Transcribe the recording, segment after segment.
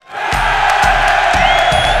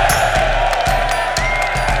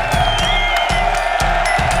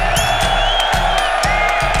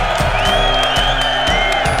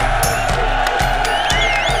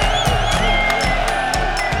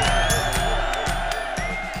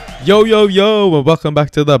Yo, yo, yo, and welcome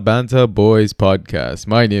back to the Banter Boys podcast.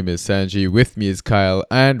 My name is Sanji. With me is Kyle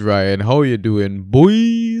and Ryan. How are you doing,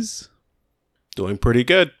 boys? Doing pretty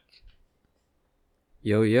good.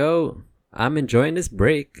 Yo, yo. I'm enjoying this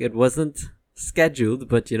break. It wasn't scheduled,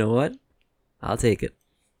 but you know what? I'll take it.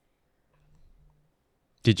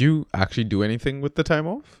 Did you actually do anything with the time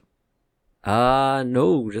off?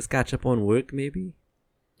 No. Just catch up on work, maybe?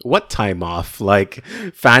 What time off? Like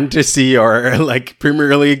fantasy or like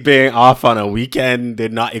Premier League being off on a weekend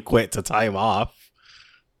did not equate to time off.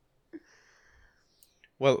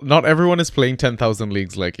 Well, not everyone is playing 10,000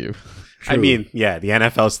 leagues like you. I mean, yeah, the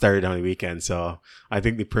NFL started on the weekend, so I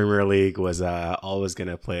think the Premier League was always going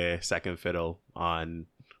to play second fiddle on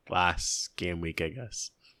last game week, I guess.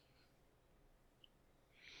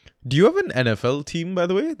 Do you have an NFL team, by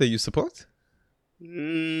the way, that you support?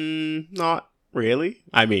 Not really.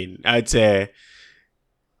 I mean, I'd say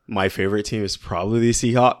my favorite team is probably the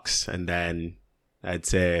Seahawks, and then I'd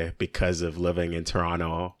say because of living in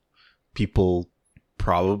Toronto, people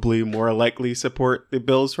probably more likely support the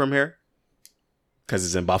Bills from here because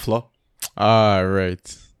it's in Buffalo. Ah,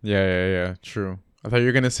 right. Yeah. True. I thought you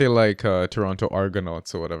were going to say like Toronto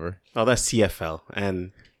Argonauts or whatever. Oh, that's CFL,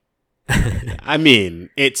 and I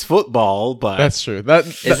mean it's football, but That's true.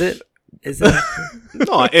 Is it? Is it?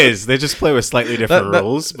 no, it is. They just play with slightly different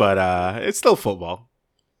rules, but it's still football.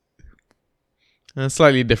 A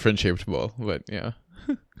slightly different shaped ball, but yeah.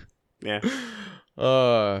 Yeah.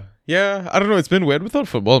 Yeah, I don't know. It's been weird without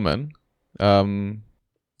football, man. The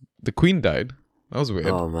Queen died. That was weird.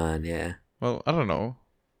 Oh, man, yeah. Well, I don't know.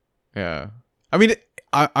 Yeah. I mean,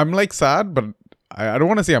 I'm like sad, but I don't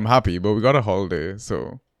want to say I'm happy, but we got a holiday.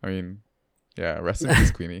 So, I mean, yeah, rest in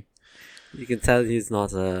peace, Queenie. You can tell he's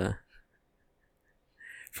not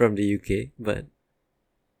from the UK, but...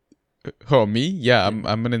 Oh, me? Yeah,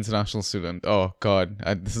 I'm an international student. Oh God,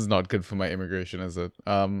 this is not good for my immigration, is it?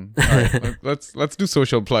 All right, let's do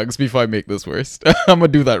social plugs before I make this worse. I'm gonna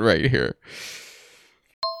do that right here.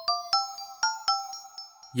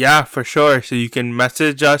 Yeah, for sure. So you can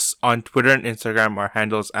message us on Twitter and Instagram. Our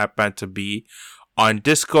handles at BantaB. On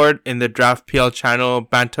Discord in the Draft PL channel,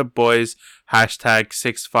 Banta Boys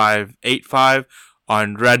 #6585.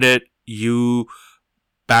 On Reddit,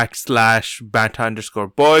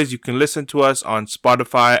 /Banta_boys. You can listen to us on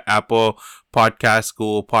Spotify, Apple Podcasts,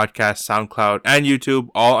 Google Podcasts, SoundCloud, and YouTube,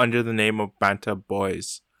 all under the name of Banta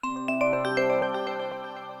Boys.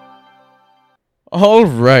 All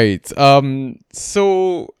right.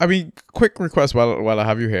 So I mean, quick request while I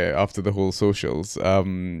have you here after the whole socials.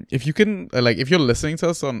 If you can, like, if you're listening to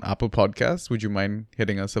us on Apple Podcasts, would you mind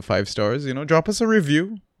hitting us a 5 stars? You know, drop us a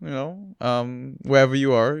review. You know, wherever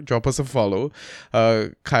you are, drop us a follow.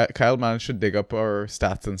 Kyle managed to dig up our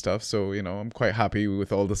stats and stuff, so you know, I'm quite happy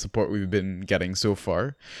with all the support we've been getting so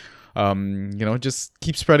far. You know, just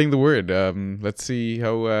keep spreading the word. Let's see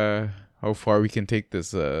how far we can take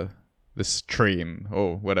this this train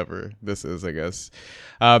or whatever this is, I guess.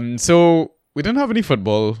 So we didn't have any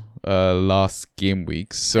football last game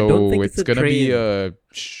week, so it's gonna be a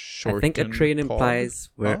short. I think a train implies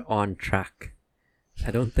we're on track. I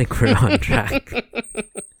don't think we're on track.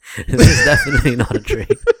 This is definitely not a train.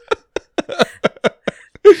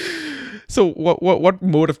 So what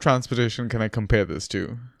mode of transportation can I compare this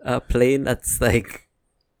to? A plane that's like,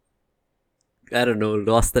 I don't know,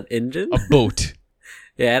 lost an engine? A boat.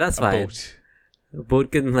 Yeah, that's A fine. boat. A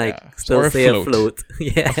boat can Yeah. still Or a stay float. afloat.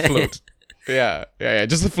 Yeah. A float. Yeah.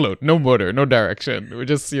 Just a float. No motor, no direction. We're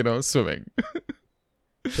just, you know, swimming.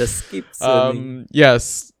 Just keep swimming.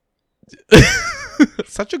 Yes.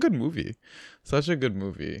 Such a good movie.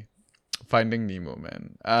 Finding Nemo,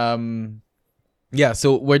 man. Yeah,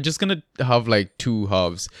 so we're just gonna have like 2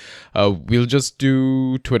 halves. We'll just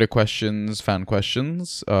do Twitter questions, fan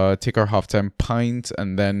questions, take our halftime pint,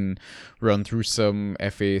 and then run through some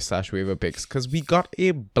FA/waiver picks because we got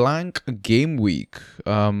a blank game week.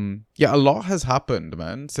 Yeah, a lot has happened,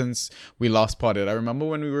 man, since we last potted. I remember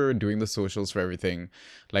when we were doing the socials for everything,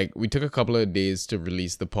 like we took a couple of days to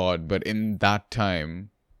release the pod, but in that time,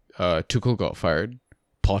 Tuchel got fired,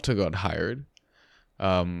 Potter got hired.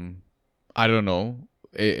 I don't know.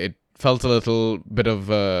 It felt a little bit of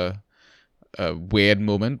a weird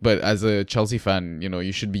moment, but as a Chelsea fan, you know,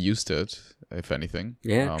 you should be used to it, if anything.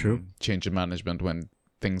 Yeah, true. Change in management when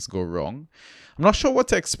things go wrong. I'm not sure what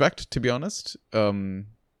to expect, to be honest.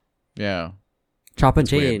 Yeah. Chop and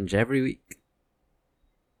it's weird. change every week.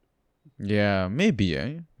 Yeah,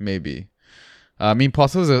 maybe, Maybe. I mean,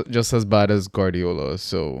 Potter's just as bad as Guardiola,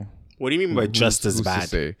 so... What do you mean by just as who's to bad?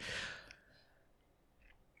 say?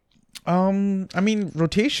 I mean,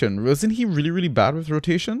 rotation. Wasn't he really, really bad with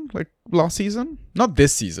rotation like last season? Not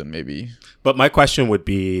this season, maybe. But my question would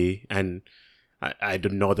be, and I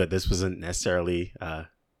don't know that this wasn't necessarily a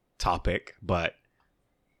topic, but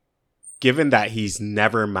given that he's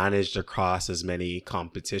never managed across as many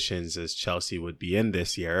competitions as Chelsea would be in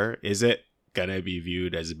this year, is it gonna be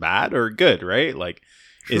viewed as bad or good, right? Like,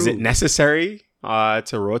 is it True. necessary to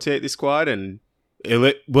rotate the squad, and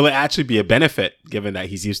will it actually be a benefit given that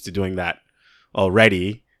he's used to doing that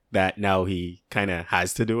already, that now he kind of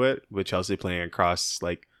has to do it with Chelsea playing across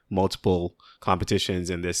like multiple competitions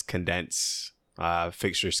in this condensed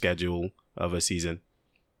fixture schedule of a season?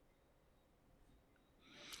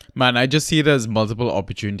 Man, I just see it as multiple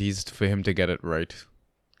opportunities for him to get it right.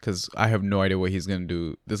 Because I have no idea what he's going to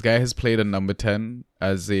do. This guy has played a number 10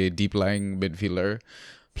 as a deep-lying midfielder,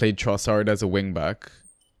 played Trossard as a wing-back.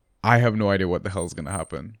 I have no idea what the hell's going to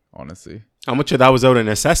happen, honestly. How much of that was out of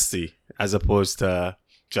necessity as opposed to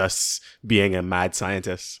just being a mad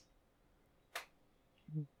scientist?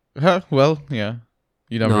 Well, yeah.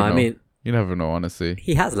 You never No, know. I mean, You never know, honestly.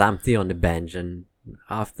 he has Lamptey on the bench, and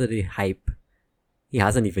after the hype, he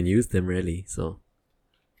hasn't even used him really. So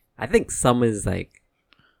I think some is like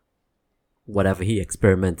whatever he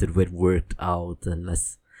experimented with worked out,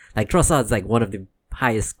 unless like Trossard's like one of the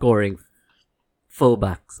highest scoring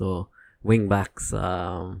fullbacks or wingbacks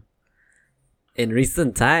in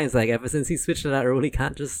recent times. Like ever since he switched to that role, he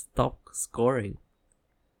can't just stop scoring.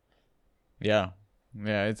 Yeah.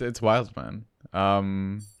 Yeah, it's wild, man.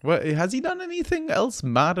 What has he done anything else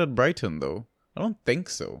mad at Brighton though? I don't think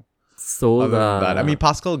so. Sold Other than that, I mean,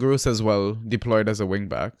 Pascal Gross as well, deployed as a wing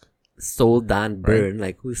back. sold Dan Burn.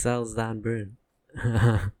 Like who sells Dan Burn?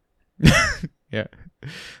 Yeah,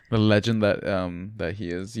 the legend that he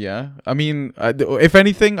is. Yeah, I mean, if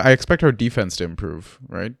anything, I expect our defense to improve.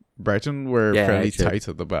 Right, Brighton were Yeah, fairly actually. tight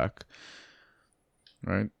at the back.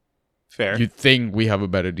 Right, Fair. you'd think we have a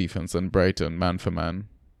better defense than Brighton, man for man.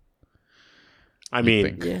 I you'd mean,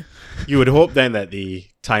 think. Yeah. you would hope then that the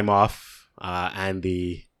time off and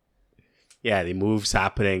the moves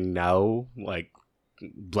happening now, like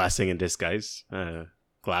blessing in disguise,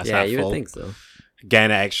 glass Yeah, half you full. would think so.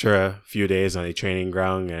 Again, an extra few days on a training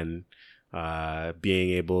ground and being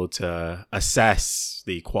able to assess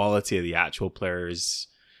the quality of the actual players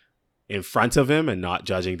in front of him and not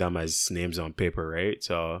judging them as names on paper, right?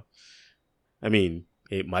 So, I mean,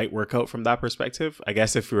 it might work out from that perspective. I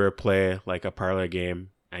guess if we were to play like a parlor game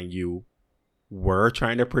and you were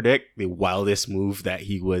trying to predict the wildest move that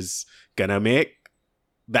he was gonna make,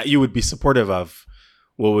 that you would be supportive of,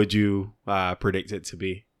 what would you predict it to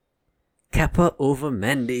be? Kepa over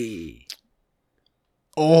Mendy.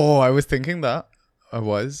 Oh, I was thinking that. I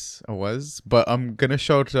was, but I'm gonna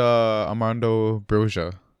shout Armando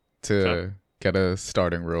Broja to get a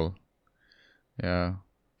starting role. Yeah,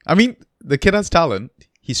 I mean, the kid has talent.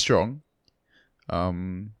 He's strong.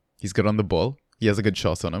 He's good on the ball. He has a good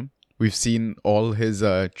shot on him. We've seen all his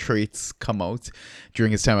traits come out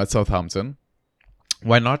during his time at Southampton.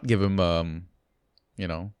 Why not give him, a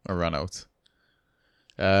run out?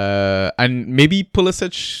 And maybe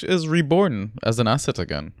Pulisic is reborn as an asset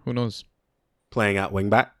again. Who knows? Playing at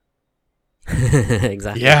wingback?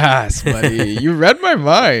 Exactly. Yes, buddy. You read my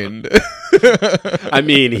mind. I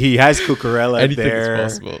mean, he has Cucurella Anything there.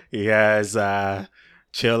 is possible. He has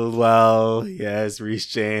Chilwell. He has Reece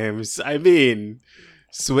James. I mean,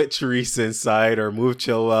 switch Reece inside or move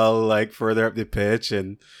Chilwell like further up the pitch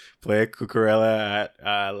and play Cucurella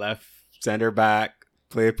at left center back.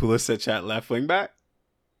 Play Pulisic at left wing back.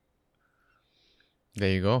 There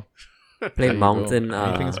you go. Play There you Mountain. go.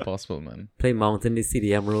 Anything is possible, man. Play Mountain, the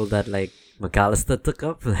CDM role that like McAllister took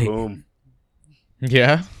up. Like, Boom.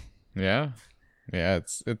 Yeah.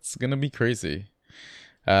 It's gonna be crazy.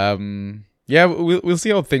 Yeah, we'll see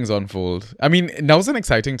how things unfold. I mean, now's an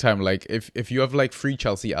exciting time. Like, if you have like free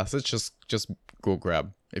Chelsea assets, just go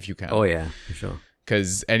grab if you can. oh yeah, for sure.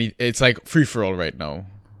 Because it's like free for all right now.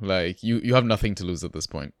 Like you have nothing to lose at this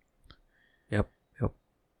point. Yep.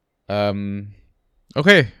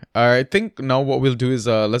 Okay. I think now what we'll do is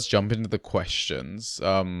let's jump into the questions.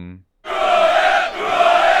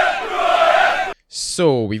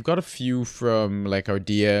 So we've got a few from like our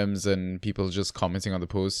DMs and people just commenting on the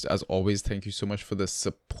post. As always, thank you so much for the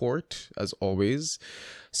support, as always.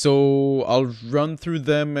 So I'll run through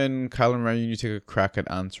them and Kyle and Ryan, you take a crack at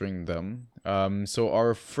answering them. So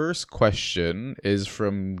our first question is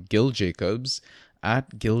from Gil Jacobs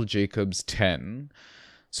at Gil Jacobs 10.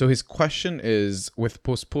 So his question is, with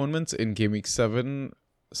postponements in Game Week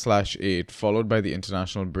 7/8 followed by the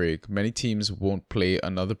international break, many teams won't play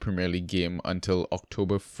another Premier League game until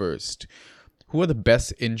October 1st. Who are the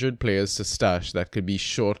best injured players to stash that could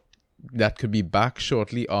be back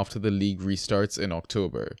shortly after the league restarts in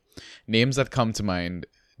October? Names that come to mind: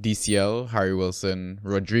 DCL, Harry Wilson,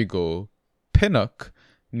 Rodrigo, Pinnock,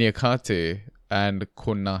 Niakate, and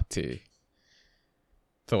Konate.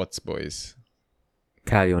 Thoughts, boys?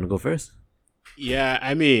 Kyle, you want to go first? Yeah,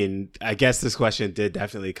 I mean, I guess this question did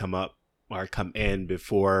definitely come up or come in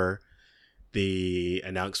before the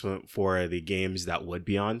announcement for the games that would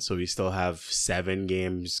be on. So we still have 7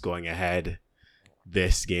 games going ahead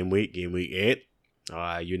this game week 8.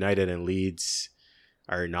 United and Leeds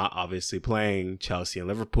are not obviously playing. Chelsea and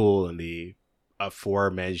Liverpool and the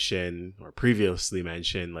aforementioned or previously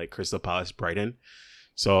mentioned like Crystal Palace, Brighton.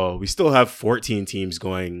 So we still have 14 teams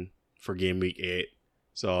going for game week 8.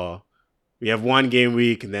 So we have 1 game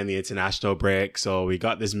week and then the international break. So we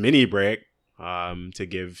got this mini break to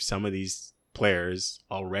give some of these players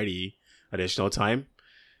already additional time.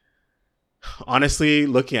 Honestly,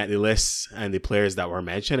 looking at the lists and the players that were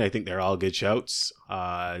mentioned, I think they're all good shouts.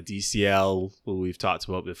 DCL, who we've talked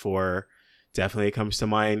about before, definitely comes to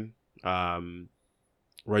mind.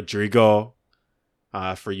 Rodrigo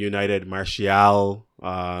for United, Martial.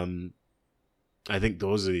 I think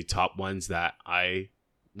those are the top ones that I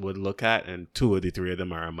would look at, and 2 of the 3 of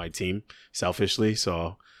them are on my team, selfishly.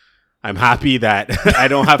 So I'm happy that I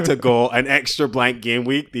don't have to go an extra blank game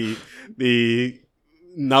week. The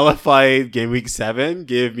nullified game week 7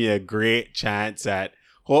 gave me a great chance at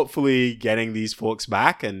hopefully getting these folks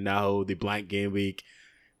back, and now the blank game week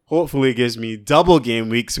hopefully gives me double game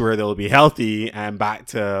weeks where they'll be healthy and back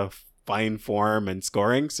to fine form and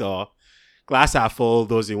scoring. So glass half full,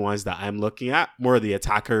 those are the ones that I'm looking at. More of the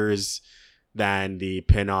attackers than the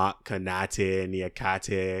Pinnock, Konate,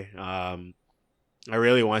 Niakate. I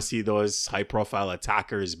really want to see those high profile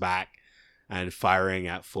attackers back and firing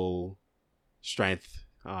at full strength.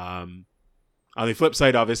 On the flip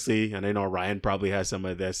side, obviously, and I know Ryan probably has some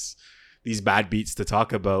of these bad beats to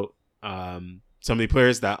talk about. Some of the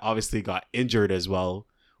players that obviously got injured as well,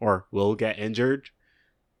 or will get injured,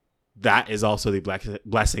 that is also the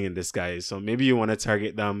blessing in disguise. So maybe you want to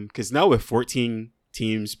target them, because now with 14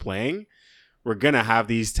 teams playing, we're going to have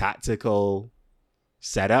these tactical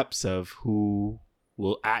setups of who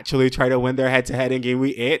will actually try to win their head-to-head in game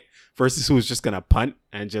week 8 versus who's just going to punt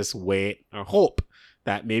and just wait or hope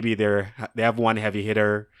that maybe they have one heavy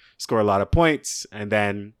hitter, score a lot of points, and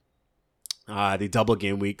then the double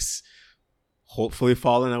game weeks hopefully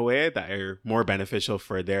fall in a way that are more beneficial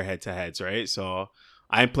for their head-to-heads, right? So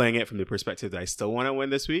I'm playing it from the perspective that I still want to win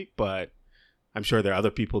this week, but I'm sure there are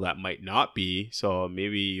other people that might not be. So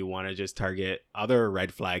maybe you want to just target other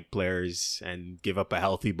red flag players and give up a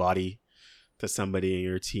healthy body to somebody in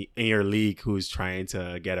your team, in your league, who's trying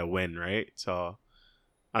to get a win, right? So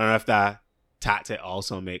I don't know if that tactic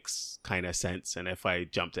also makes kind of sense, and if I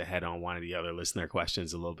jumped ahead on one of the other listener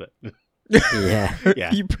questions a little bit. Yeah.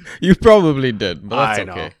 Yeah. You probably did, but that's I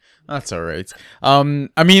know. okay. That's all right.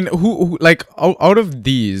 I mean, who like out of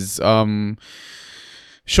these,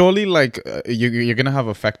 surely like you're gonna have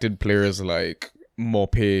affected players like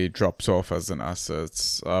Mope drops off as an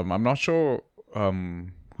asset. I'm not sure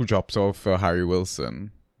who drops off for Harry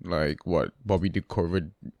Wilson. Like what, Bobby De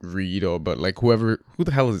Corvid Reed, or but like who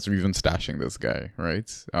the hell is even stashing this guy, right?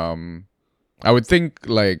 I would think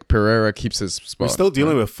like Pereira keeps his spot. We're still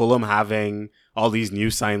dealing with Fulham having all these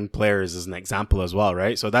new signed players as an example as well,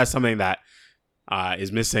 right? So that's something that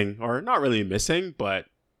is missing, or not really missing, but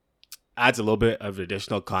adds a little bit of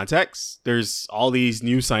additional context. There's all these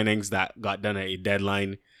new signings that got done at a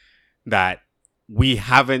deadline that we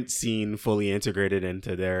haven't seen fully integrated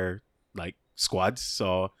into their like squads.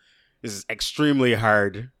 So this is extremely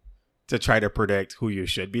hard to try to predict who you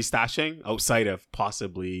should be stashing outside of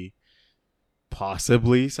possibly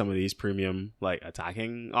some of these premium like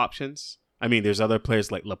attacking options. I mean, there's other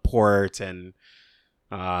players like Laporte and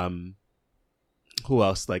who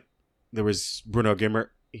else? Like there was Bruno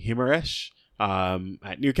Guimaraes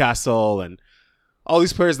at Newcastle, and all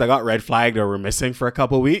these players that got red flagged or were missing for a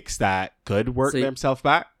couple of weeks that could work themselves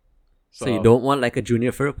back. So you don't want like a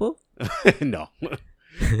Junior Firpo? No.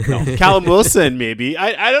 No. Callum Wilson, maybe.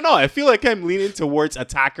 I don't know. I feel like I'm leaning towards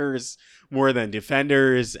attackers more than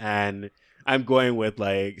defenders, and I'm going with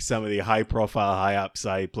like some of the high profile, high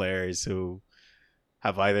upside players who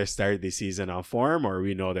have either started the season on form or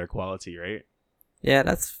we know their quality, right? Yeah,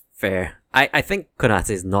 that's fair. I think Konate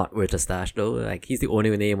is not worth a stash though. Like he's the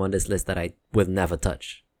only name on this list that I would never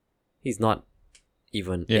touch. He's not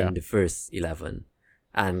even in the first 11.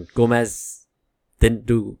 And Gomez didn't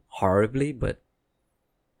do horribly, but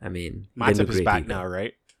I mean, Matip is back now,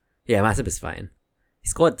 right? Yeah, Matip is fine. He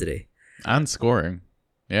scored today. And scoring.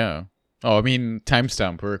 Yeah. Oh, I mean,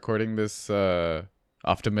 timestamp. We're recording this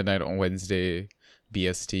after midnight on Wednesday,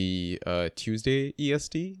 BST, Tuesday,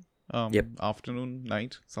 EST. Yep. Afternoon,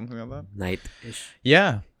 night, something like that. Night-ish.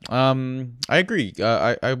 Yeah. I agree.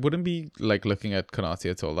 I wouldn't be like looking at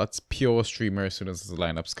Konate at all. That's pure streamer. As soon as the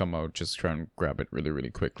lineups come out, just try and grab it really,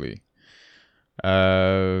 really quickly.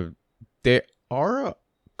 There are a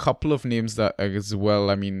couple of names that as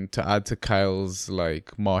well. I mean, to add to Kyle's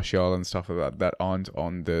like Martial and stuff like that aren't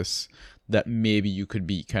on this, that maybe you could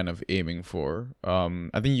be kind of aiming for.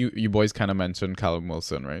 I think you boys kind of mentioned Callum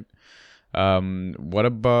Wilson, right? What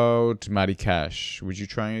about Matty Cash? Would you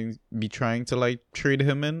be trying to like trade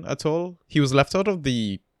him in at all? He was left out of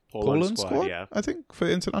the Poland squad, yeah. I think, for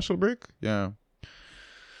international break. Yeah.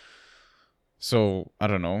 So I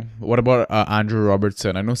don't know. What about Andrew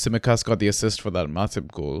Robertson? I know Tsimikas got the assist for that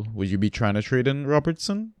Matip goal. Would you be trying to trade in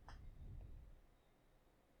Robertson?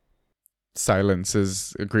 Silence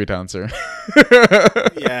is a great answer.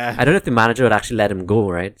 Yeah. I don't know if the manager would actually let him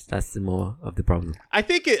go, right? That's the more of the problem. I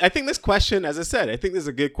think this question, as I said, I think this is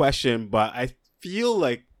a good question, but I feel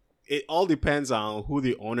like it all depends on who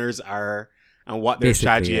the owners are and what their Basically,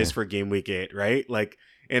 strategy yeah. is for game week 8, right? Like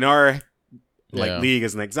in our Yeah. league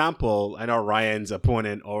as an example, I know Ryan's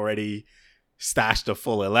opponent already stashed a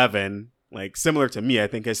full 11. Like similar to me, I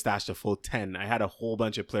think I stashed a full 10. I had a whole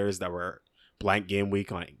bunch of players that were blank game week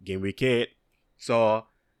on game week 8. So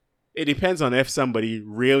it depends on if somebody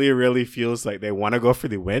really, really feels like they want to go for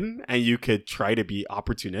the win, and you could try to be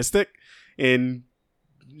opportunistic in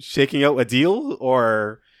shaking out a deal,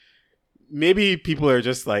 or maybe people are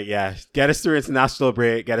just like, yeah, get us through international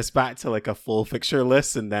break, get us back to like a full fixture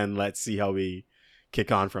list, and then let's see how we kick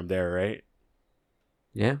on from there, right?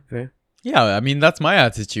 Yeah, fair. Yeah, I mean, that's my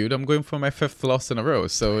attitude. I'm going for my 5th loss in a row.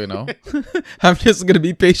 So, I'm just going to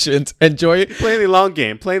be patient. Enjoy it. Playing the long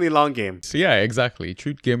game, playing the long game. So, yeah, exactly.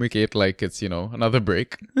 Treat Game Week 8 like it's, another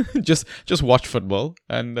break. just watch football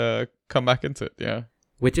and come back into it. Yeah.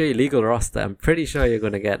 With your illegal roster, I'm pretty sure you're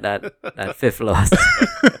going to get that fifth loss.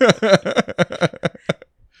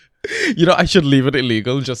 I should leave it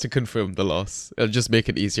illegal just to confirm the loss. It'll just make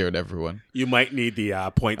it easier on everyone. You might need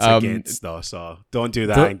the points against though, so don't do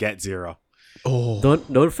that Don't- and get 0. Oh.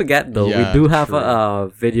 Don't forget though, Yeah, we do have true. a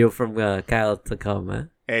video from Kyle to come. Eh?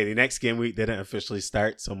 Hey, the next game week didn't officially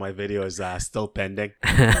start, so my video is still pending.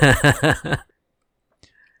 I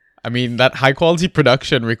mean, that high quality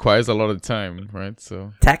production requires a lot of time, right?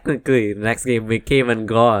 So Technically, the next game we came and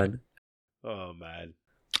gone. Oh man.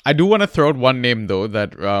 I do want to throw out one name though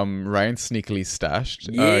that Ryan sneakily stashed.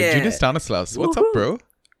 Yeah. Junior Stanislas. What's up, bro?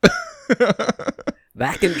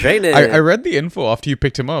 Back in training. I read the info after you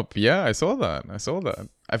picked him up. Yeah, I saw that.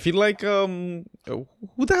 I feel like who the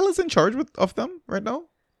hell is in charge of them right now?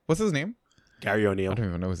 What's his name? Gary I O'Neill. don't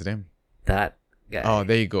even know his name. That guy. Oh,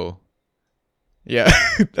 there you go. Yeah,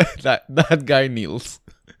 that guy Niels.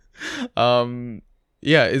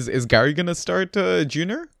 Yeah, is Gary gonna start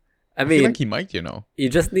Junior? I I feel mean, like he might. you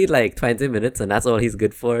just need like 20 minutes and that's all he's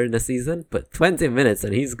good for in the season. But 20 minutes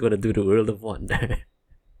and he's going to do the world of wonder.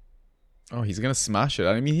 Oh, he's gonna smash it.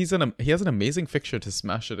 I mean, he has an amazing fixture to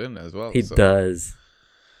smash it in as well. He so. does.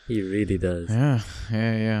 He really does.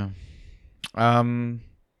 Yeah.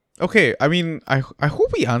 Okay, I mean, I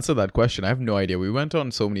hope we answered that question. I have no idea. We went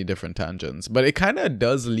on so many different tangents, but it kind of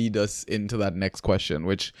does lead us into that next question,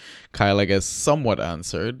 which Kyle, I guess, somewhat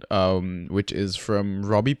answered, which is from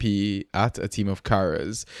Robbie P at A Team of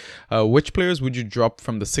Karas. Which players would you drop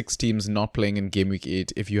from the 6 teams not playing in Game Week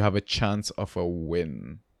 8 if you have a chance of a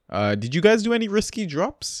win? Did you guys do any risky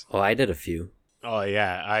drops? Oh, I did a few. Oh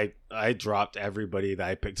yeah, I dropped everybody that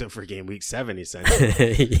I picked up for game week 7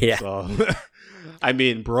 essentially. Yeah. So, I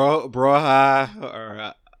mean, Broha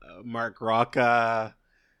or Mark Rocca,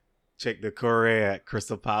 Chick Decore at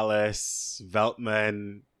Crystal Palace,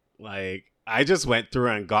 Veltman. Like, I just went through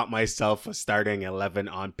and got myself a starting 11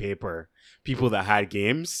 on paper. People that had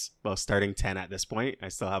games, well, starting 10 at this point. I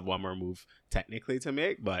still have one more move technically to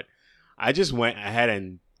make, but I just went ahead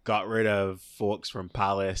and got rid of folks from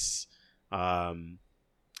Palace.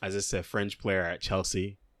 As I said, French player at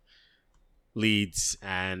Chelsea, Leeds,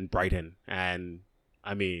 and Brighton. And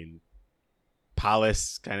I mean,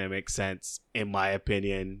 Palace kind of makes sense in my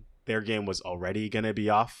opinion. Their game was already going to be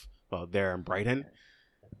off. Well, they're in Brighton.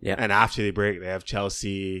 Yeah. And after the break, they have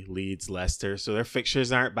Chelsea, Leeds, Leicester. So their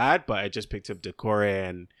fixtures aren't bad, but I just picked up Decore.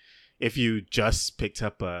 And if you just picked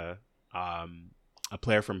up a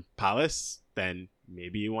player from Palace, then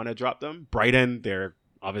maybe you want to drop them. Brighton, they're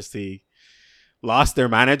obviously lost their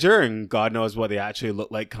manager, and God knows what they actually look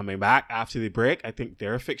like coming back after the break. I think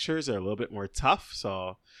their fixtures are a little bit more tough.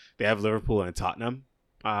 So they have Liverpool and Tottenham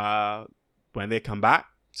when they come back.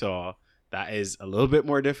 So that is a little bit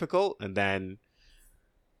more difficult. And then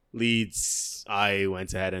Leeds, I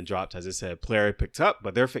went ahead and dropped, as I said, player I picked up,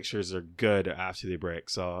 but their fixtures are good after they break.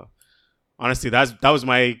 So honestly, that was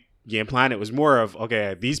my game plan. It was more of,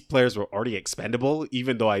 okay, these players were already expendable,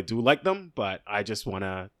 even though I do like them, but I just want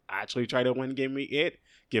to actually try to win game week 8,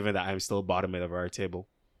 given that I'm still bottom of our table.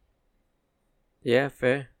 Yeah,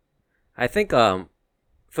 fair. I think for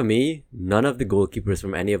me, none of the goalkeepers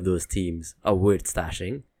from any of those teams are worth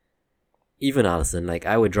stashing. Even Alisson, like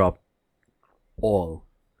I would drop all.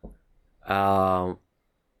 I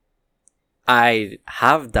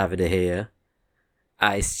have David De Gea.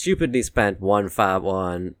 I stupidly spent one fab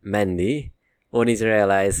on Mendy, only to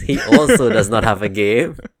realize he also does not have a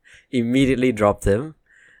game. Immediately dropped him.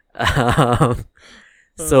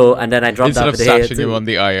 So and then I dropped Instead of David De Gea stashing too. him on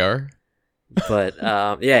the IR. But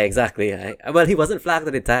yeah, exactly. Well, he wasn't flagged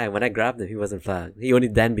at the time. When I grabbed him, he wasn't flagged. He only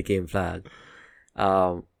then became flagged.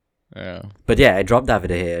 Yeah. But yeah, I dropped David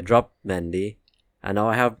De Gea, dropped Mendy, and now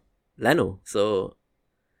I have Leno. So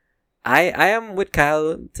I am with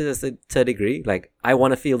Kyle to a degree. Like, I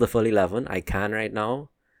want to feel the full 11. I can right now.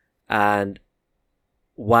 And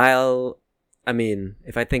while, I mean,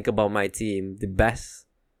 if I think about my team, the best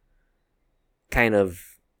kind of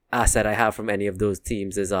asset I have from any of those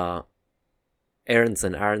teams is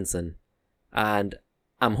Aronson. And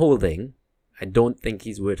I'm holding. I don't think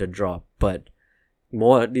he's worth a drop, but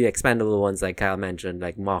more the expendable ones like Kyle mentioned,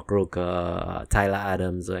 like Mark Roca, Tyler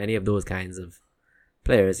Adams, or any of those kinds of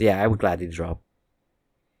players, yeah, I would gladly drop.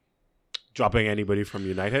 Dropping anybody from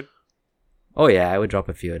United? Oh yeah, I would drop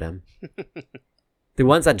a few of them. The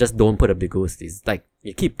ones that just don't put up the ghosties, like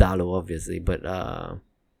you keep Dalo obviously, but I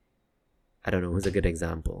don't know who's a good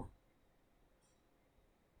example.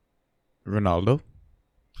 Ronaldo.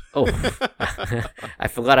 Oh, I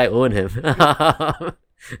forgot I own him.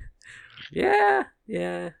 Yeah.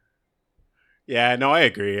 Yeah, no, I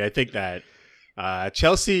agree. I think that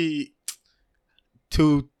Chelsea,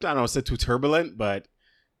 too turbulent, but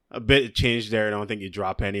a bit changed there. I don't think you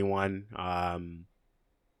drop anyone.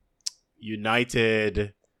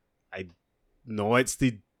 United, I know it's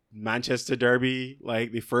the Manchester Derby,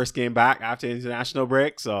 like the first game back after international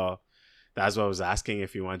break, so that's what I was asking,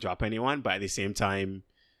 if you want to drop anyone. But at the same time,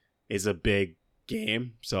 it's a big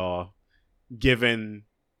game, so given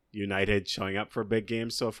United showing up for big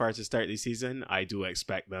games so far to start the season, I do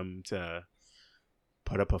expect them to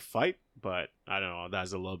put up a fight, but I don't know,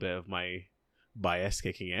 that's a little bit of my bias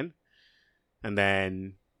kicking in. And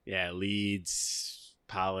then, yeah, Leeds,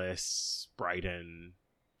 Palace, Brighton,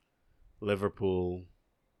 Liverpool.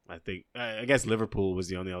 I guess Liverpool was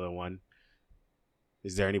the only other one.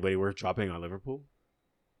 Is there anybody worth dropping on Liverpool?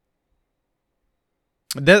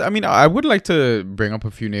 I mean, I would like to bring up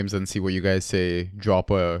a few names and see what you guys say.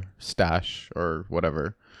 Drop a stash or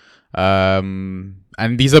whatever. And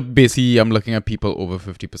these are basically, I'm looking at people over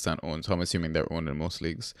 50% owned, so I'm assuming they're owned in most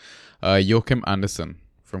leagues. Joachim Anderson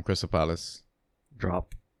from Crystal Palace.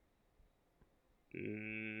 Drop.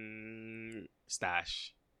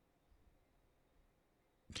 Stash.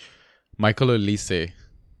 Michael Olise.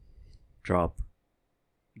 Drop.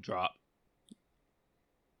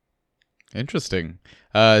 Interesting.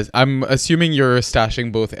 I'm assuming you're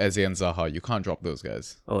stashing both Eze and Zaha. You can't drop those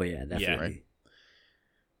guys. Oh yeah, definitely.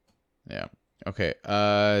 Yeah. Okay.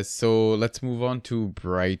 So let's move on to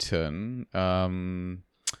Brighton.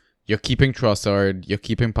 You're keeping Trossard. You're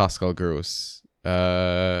keeping Pascal Gross.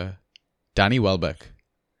 Danny Welbeck.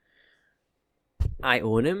 I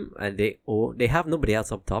own him, and they have nobody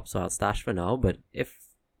else up top, so I'll stash for now. But if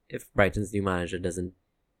Brighton's new manager doesn't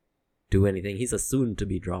do anything, he's a soon to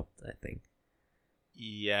be dropped, I think.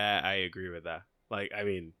 Yeah, I agree with that. Like, I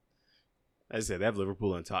mean, as I said, they have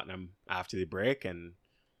Liverpool and Tottenham after the break, and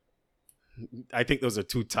I think those are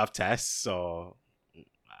two tough tests, so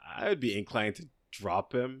I would be inclined to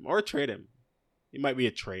drop him or trade him. He might be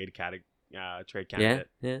a trade candidate. Yeah,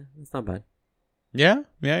 that's not bad. Yeah.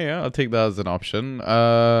 I'll take that as an option.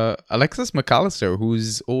 Alexis McAllister,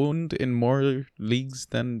 who's owned in more leagues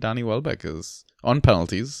than Danny Welbeck is, on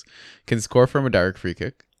penalties, can score from a direct free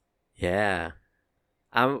kick. Yeah.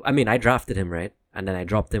 I mean, I drafted him, right? And then I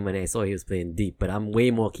dropped him when I saw he was playing deep, but I'm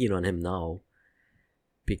way more keen on him now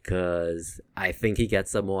because I think he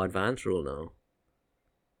gets a more advanced role now.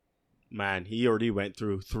 Man, he already went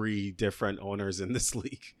through 3 different owners in this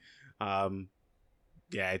league.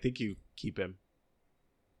 Yeah, I think you keep him.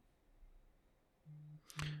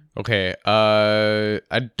 Okay.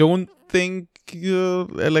 I don't think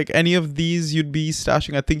like any of these you'd be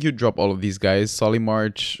stashing. I think you'd drop all of these guys. Solly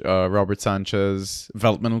March, Robert Sanchez,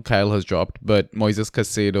 Veltman Kyle has dropped, but Moises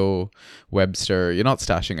Caicedo, Webster, you're not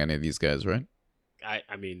stashing any of these guys, right?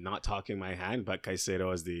 I mean, not talking my hand, but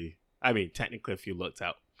Caicedo is I mean, technically, if you looked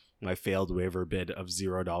at my failed waiver bid of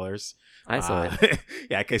 $0, I saw it.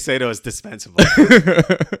 Yeah, Caicedo is dispensable.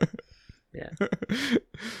 Yeah.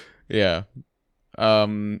 Yeah.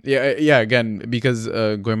 Yeah, again, because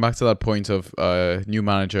going back to that point of new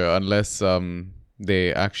manager, unless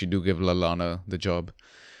they actually do give Lallana the job.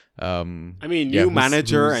 I mean, yeah, new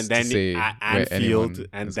manager who's and to then say at where Anfield anyone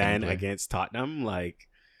and is gonna then play? against Tottenham, like,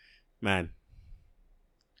 man,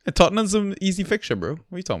 Tottenham's an easy fixture, bro. What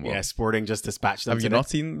are you talking about? yeah, Sporting just dispatched them Have you today. not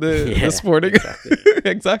seen the Yeah, Sporting? exactly.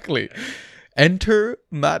 Exactly. Enter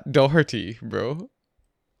Matt Doherty, bro.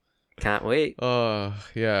 Can't wait.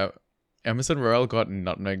 Yeah. Emerson Royale got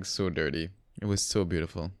nutmeg so dirty. It was so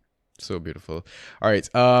beautiful. So beautiful. All right.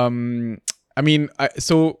 I mean,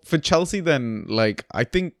 so for Chelsea then, like, I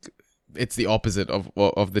think it's the opposite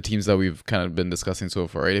of the teams that we've kind of been discussing so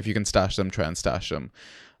far, right? If you can stash them, try and stash them.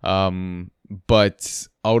 But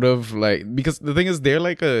out of like, because the thing is, they're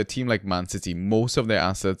like a team like Man City. Most of their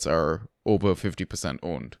assets are over 50%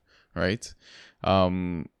 owned, right? I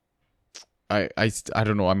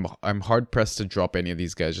don't know. I'm hard pressed to drop any of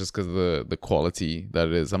these guys just because of the quality that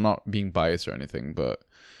it is. I'm not being biased or anything, but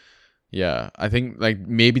yeah, I think like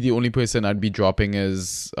maybe the only person I'd be dropping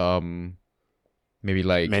is maybe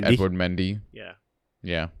like Mendy? Edward Mendy. Yeah,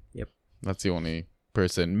 Yeah. Yep. That's the only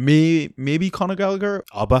person. Maybe Conor Gallagher.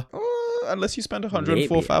 Alba. Unless you spend 104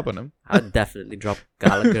 Maybe, fab on him. I'd definitely drop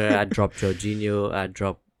Gallagher. I'd drop Jorginho. I'd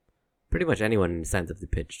drop pretty much anyone in the center of the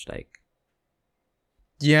pitch. Like,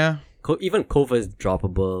 Yeah. even Kova is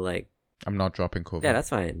droppable. Like, I'm not dropping Kovac. yeah, that's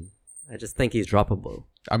fine. I just think he's droppable.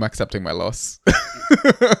 I'm accepting my loss.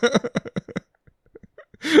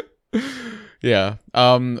 Yeah.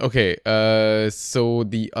 Okay. So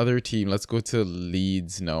the other team, let's go to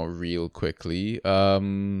Leeds now real quickly.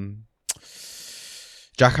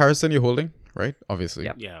 Jack Harrison, you're holding, right? Obviously.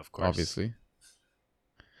 Yep. Yeah, of course. Obviously.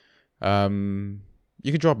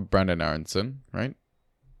 You could drop Brandon Aronson, right?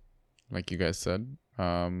 Like you guys said.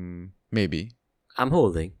 Maybe. I'm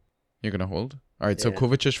holding. You're gonna hold? Alright, so Yeah.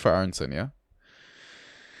 Kovacic for Aronson, yeah?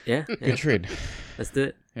 Yeah, Good yeah. trade. Let's do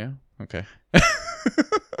it. Yeah. Okay.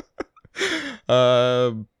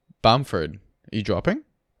 Bamford, you dropping?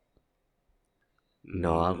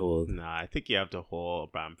 No, I'll hold. Nah, I think you have to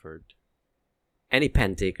hold Bamford. Any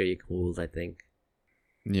pen taker you can hold, I think.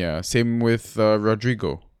 Yeah. Same with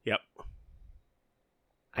Rodrigo. Yep.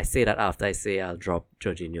 I say that after I say I'll drop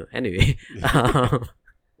Jorginho. Anyway,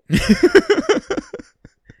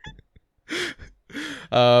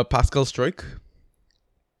 Pascal Struijk.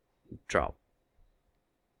 drop.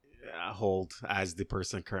 Hold as the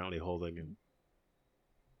person currently holding him.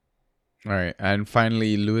 All right, and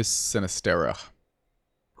finally Luis Sinisterra.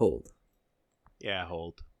 Hold. Yeah,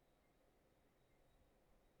 hold.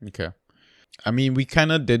 Okay. I mean, we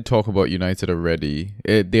kind of did talk about United already.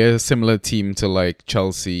 They're a similar team to like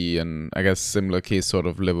Chelsea and I guess similar case sort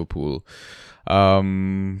of Liverpool. Let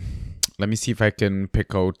me see if I can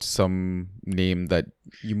pick out some name that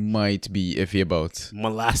you might be iffy about.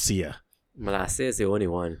 Malacia. Malacia is the only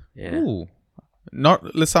one. Yeah. Ooh. Not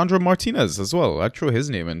Lisandro Martinez as well. I'd throw his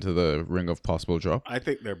name into the ring of possible drop. I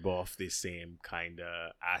think they're both the same kind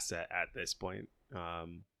of asset at this point.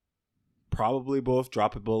 Probably both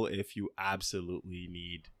droppable if you absolutely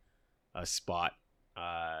need a spot.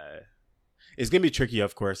 It's going to be tricky,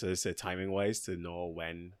 of course, as I said, timing-wise, to know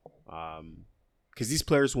when. Because these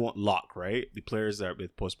players won't lock, right? The players that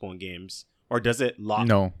with postponed games. Or does it lock?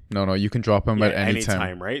 No. You can drop him at any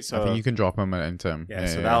time. Right? So I think you can drop him at any time. Yeah,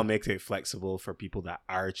 so that'll make it flexible for people that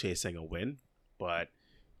are chasing a win. But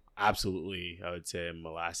absolutely, I would say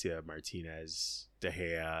Malacia, Martinez, De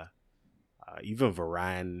Gea, even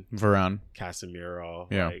Varane,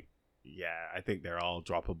 Casemiro. Yeah. I think they're all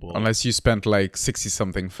droppable. Unless you spent like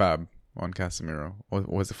 60-something fab on Casemiro. Or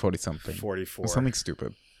was it 40-something? 44. Or something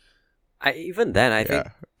stupid. Even then, I think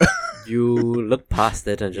Yeah. you look past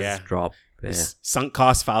it and just Yeah. drop. Yeah. It's sunk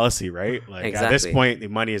cost fallacy, right? Like at this Exactly. point, the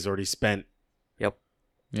money is already spent. Yep.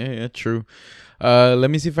 Yeah, true. Let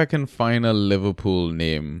me see if I can find a Liverpool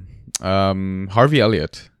name. Harvey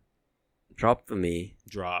Elliott. Drop for me.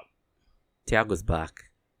 Drop. Thiago's back.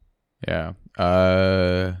 Yeah.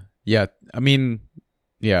 Yeah. I mean,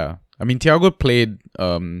 Thiago played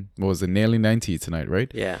what was it, nearly 90 tonight,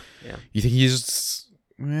 right? Yeah. You think he's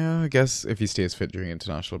I guess if he stays fit during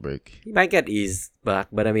international break. He might get eased back,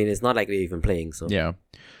 but I mean, it's not like they're even playing, so. Yeah.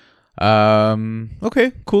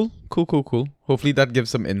 Okay, cool. Hopefully that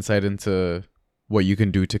gives some insight into what you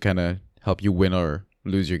can do to kind of help you win or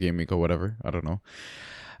lose your game week or whatever. I don't know.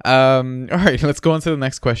 All right, let's go on to the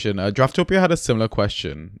next question. Draftopia had a similar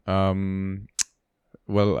question.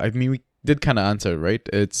 Well, I mean, we did kind of answer, right?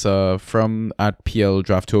 It's from at PL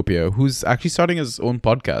Draftopia, who's actually starting his own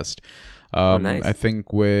podcast. Nice. I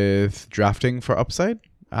think with Drafting for Upside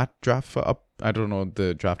at Draft for Up. I don't know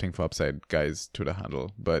the Drafting for Upside guy's Twitter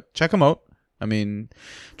handle, but check him out. I mean,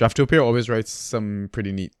 Draftopia always writes some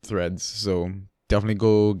pretty neat threads, so definitely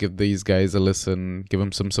go give these guys a listen, give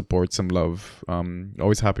them some support, some love.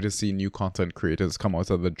 Always happy to see new content creators come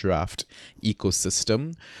out of the draft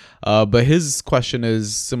ecosystem. But his question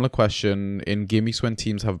is similar question: in game weeks when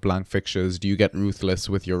teams have blank fixtures, do you get ruthless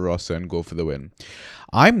with your roster and go for the win?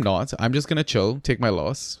 I'm not. I'm just gonna chill, take my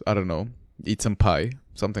loss. I don't know, eat some pie,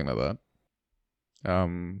 something like that.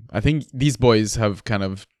 I think these boys have kind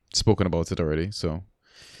of spoken about it already, so.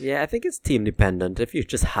 Yeah, I think it's team dependent. If you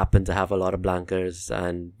just happen to have a lot of blankers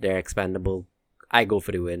and they're expendable, I go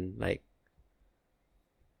for the win. Like,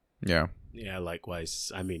 Yeah. Yeah,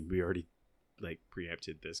 likewise. I mean, we already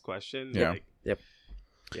preempted this question. Yeah. Yep.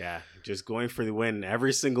 Yeah, just going for the win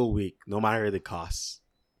every single week, no matter the costs.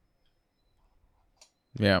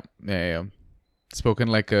 Yeah. Spoken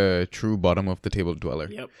like a true bottom of the table dweller.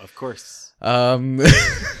 Yep, of course. Well,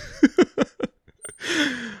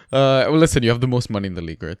 listen, you have the most money in the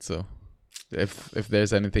league, right? So, if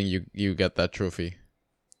there's anything, you get that trophy,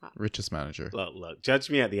 richest manager. Look, judge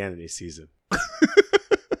me at the end of the season.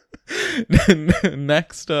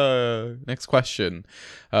 Next question,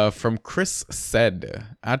 from Chris said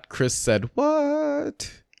at Chris said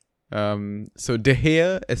what? So De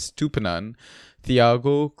Gea, Estupinan,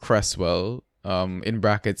 Thiago, Cresswell, in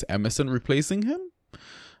brackets Emerson replacing him,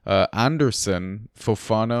 Anderson,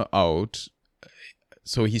 Fofana out.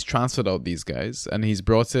 So he's transferred out these guys, and he's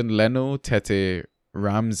brought in Leno, Tete,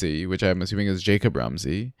 Ramsey, which I'm assuming is Jacob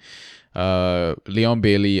Ramsey, Leon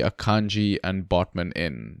Bailey, Akanji, and Botman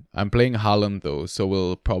in. I'm playing Haaland though, so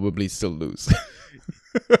we'll probably still lose.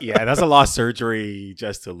 Yeah, that's a lot of surgery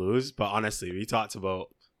just to lose. But honestly, we talked about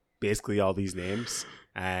basically all these names,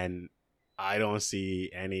 and I don't see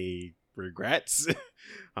any regrets.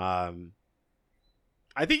 I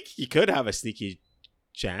think he could have a sneaky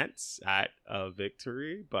chance at a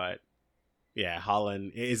victory, but yeah,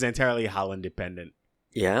 Haaland is entirely Haaland dependent.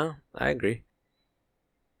 Yeah, I agree.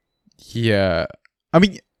 Yeah, I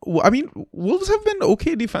mean, Wolves have been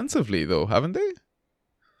okay defensively though, haven't they?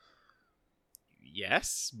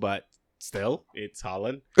 Yes, but still, it's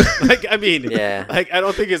Haaland. I mean, Yeah. I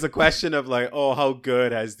don't think it's a question of oh, how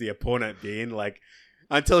good has the opponent been?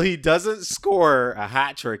 Until he doesn't score a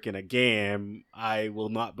hat trick in a game, I will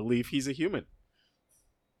not believe he's a human.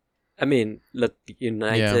 I mean, look,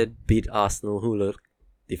 United beat Arsenal, who looked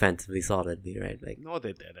defensively solidly, right? No,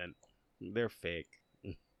 they didn't. They're fake.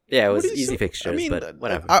 Yeah, it was What is easy so- fixtures, but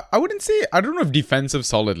whatever. I wouldn't say, I don't know if defensive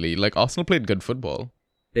solidly. Like, Arsenal played good football.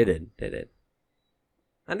 They did.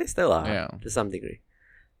 And they still are, Yeah. to some degree.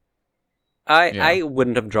 I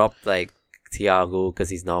wouldn't have dropped, Thiago because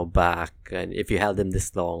he's now back, and if you held him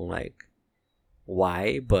this long,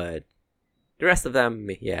 why? But the rest of them,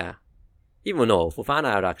 yeah. Even though Fofana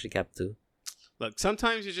I would actually kept too. Look,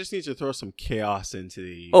 sometimes you just need to throw some chaos into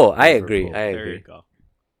the. Oh, I agree. Liverpool. I There agree. you go.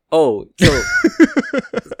 Oh,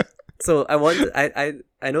 so I want I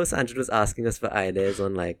know Sanjay was asking us for ideas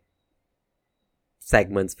on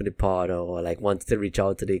segments for the pod, or wants to reach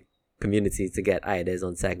out to the community to get ideas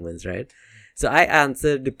on segments, right? So I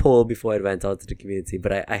answered the poll before it went out to the community,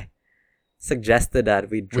 but I suggested that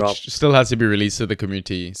we drop. Which still has to be released to the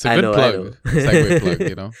community. It's a I good know, I plug. know. Segue plug,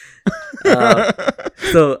 you know?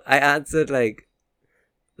 So I answered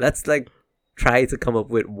let's try to come up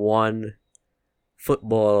with one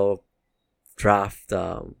football draft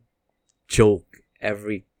joke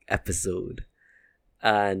every episode.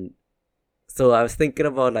 And so I was thinking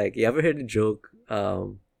about you ever heard the joke,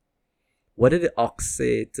 what did the ox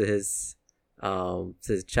say to his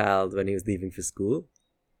child when he was leaving for school?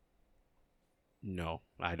 No,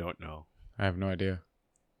 I don't know. I have no idea.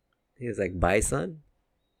 He was like, "Bye, son."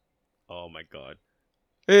 Oh my god.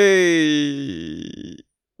 Hey,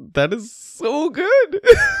 that is so good.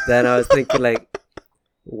 Then I was thinking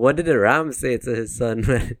what did the ram say to his son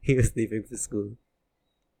when he was leaving for school?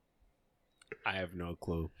 I have no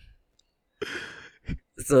clue.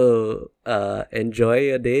 So, enjoy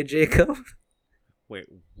your day, Jacob. Wait.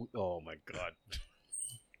 Oh my god.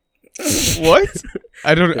 What?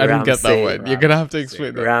 I don't get that Ramsey. one. You're gonna have to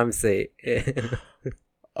explain that. Ramsey.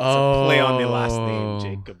 Oh, play on the last name,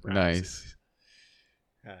 Jacob Ramsey. Nice.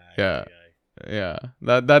 Yeah. Yeah,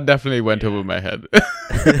 that definitely went over my head.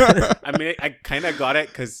 I mean, I kind of got it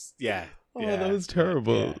because, yeah. Oh, yeah, that was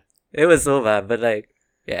terrible. yeah. It was so bad, but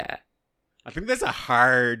yeah. I think that's a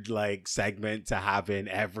hard segment to have in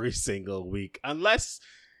every single week, unless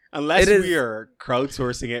Unless It is- we are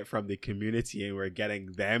crowdsourcing it from the community and we're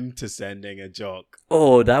getting them to sending a joke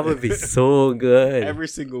Oh, that would be so good. every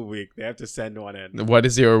single week. They have to send one in. What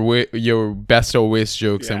is your best or worst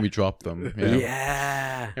jokes, and Yeah. we drop them. yeah.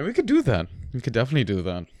 Yeah. And we could do that. We could definitely do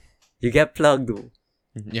that. You get plugged.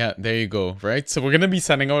 Yeah, there you go. Right. So we're gonna be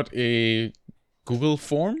sending out a Google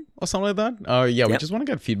form or something like that. Yeah, we Yep. just want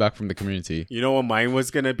to get feedback from the community. You know what mine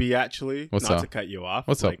was gonna be actually? What's Not up? to cut you off.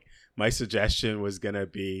 What's up? My suggestion was gonna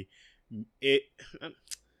be it.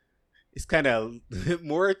 It's kind of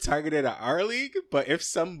more targeted at our league, but if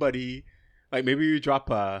somebody like maybe you drop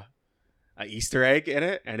a Easter egg in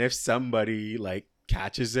it, and if somebody like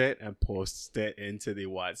catches it and posts it into the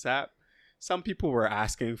WhatsApp. Some people were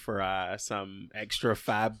asking for some extra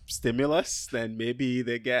fab stimulus, then maybe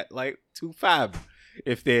they get like 2 fab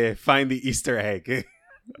if they find the Easter egg.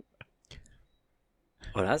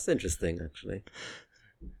 Oh, that's interesting, actually.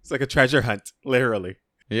 It's like a treasure hunt, literally.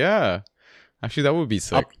 Yeah. Actually, that would be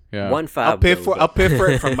sick. Yeah. One fab. I'll pay though, for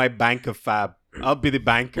but- it from my bank of fab. I'll be the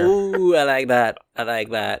banker. Ooh, I like that. I like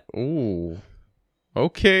that. Ooh.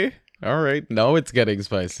 Okay. All right. Now it's getting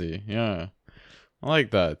spicy. Yeah. I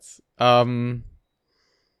like that.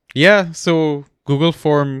 Yeah, so Google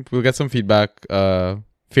form, we'll get some feedback.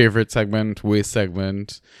 Favorite segment, waste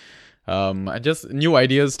segment. And just new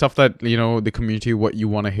ideas, stuff that, the community, what you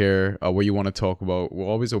want to hear, what you want to talk about. We're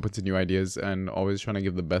always open to new ideas and always trying to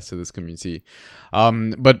give the best to this community.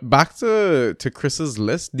 But back to Chris's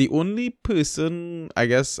list, the only person I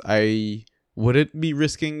guess I wouldn't be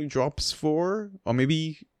risking drops for, or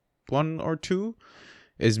maybe one or two,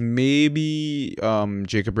 is maybe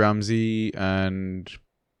Jacob Ramsey and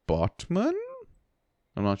Botman?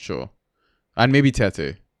 I'm not sure. And maybe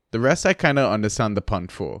Tete. The rest I kind of understand the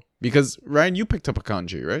punt for. Because, Ryan, you picked up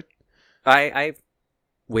Akanji, right? I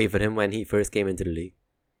wavered him when he first came into the league.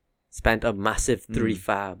 Spent a massive 3 Mm.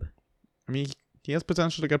 fab. I mean, he has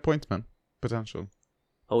potential to get points, man. Potential.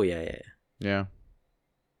 Oh, yeah. Yeah.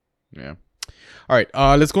 Yeah. All right.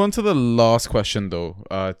 Let's go on to the last question, though.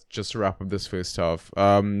 Just to wrap up this first half.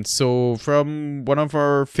 So from one of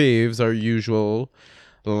our faves, our usual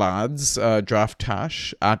lads,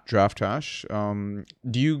 Draftash at Draftash.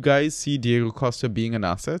 Do you guys see Diego Costa being an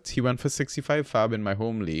asset? He went for 65 fab in my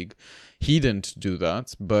home league. He didn't do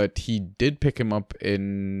that, but he did pick him up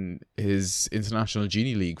in his International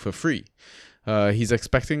Genie League for free. He's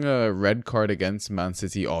expecting a red card against Man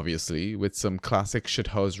City, obviously, with some classic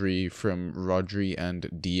shithousery from Rodri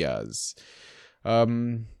and Diaz.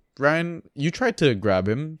 Ryan, you tried to grab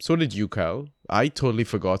him. So did you, Kyle. I totally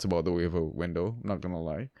forgot about the waiver window. I'm not gonna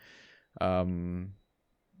lie.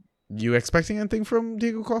 You expecting anything from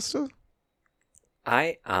Diego Costa?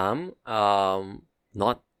 I am.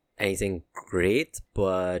 Not anything great,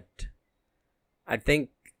 but I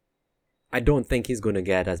don't think he's going to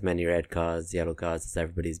get as many red cards, yellow cards as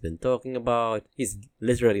everybody's been talking about. He's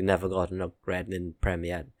literally never gotten a red in Prem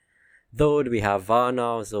yet. Though we have VAR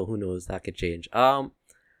now, so who knows, that could change.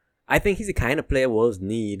 I think he's the kind of player Wolves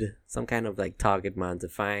need. Some kind of like target man to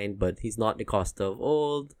find, but he's not the Costa of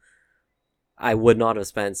old. I would not have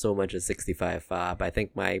spent so much as 65 fab. I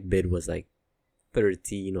think my bid was like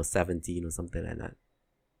 13 or 17 or something like that.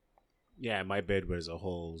 Yeah, my bid was a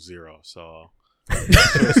whole 0, so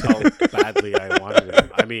shows how badly I wanted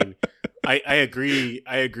him. I mean, I agree,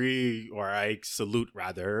 or I salute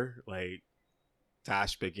rather, like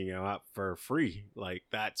Tash picking him up for free. Like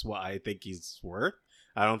that's what I think he's worth.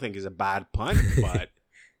 I don't think he's a bad punt, but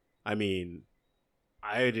I mean,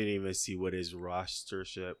 I didn't even see what his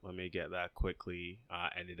rostership, let me get that quickly,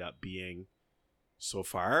 ended up being so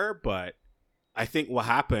far. But I think what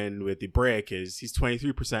happened with the break is he's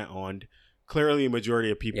 23% owned. Clearly, a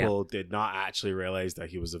majority of people did not actually realize that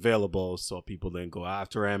he was available, so people didn't go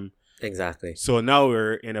after him. Exactly. So now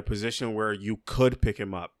we're in a position where you could pick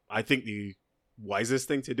him up. I think the wisest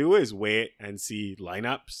thing to do is wait and see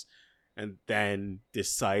lineups and then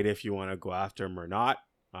decide if you want to go after him or not.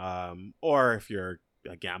 Or if you're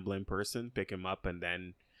a gambling person, pick him up and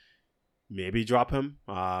then maybe drop him.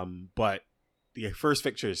 But the first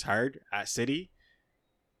fixture is hard at City.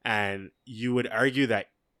 And you would argue that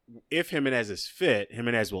if Jimenez is fit,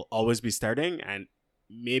 Jimenez will always be starting and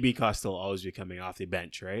maybe Costa will always be coming off the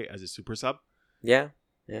bench, right? As a super sub. Yeah.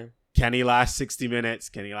 Can he last 60 minutes?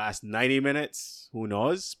 Can he last 90 minutes? Who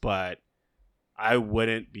knows? But I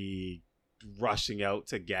wouldn't be rushing out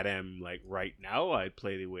to get him like right now. I'd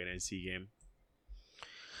play the wait and see game.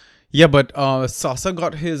 Yeah, but Sasa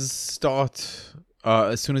got his start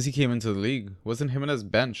as soon as he came into the league. Wasn't Jimenez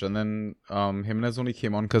bench, and then Jimenez only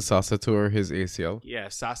came on because Sasa tore his ACL. Yeah,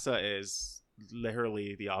 Sasa is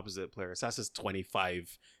literally the opposite player. Sasa's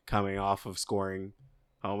 25 coming off of scoring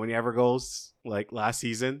how many ever goals like last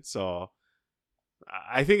season. So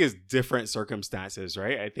I think it's different circumstances,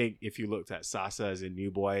 right? I think if you looked at Sasa as a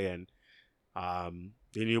new boy and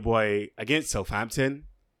the new boy against Southampton,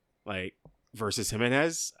 like versus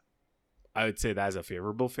Jimenez, I would say that's a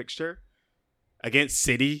favorable fixture. Against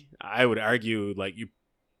City, I would argue like you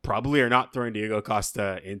probably are not throwing Diego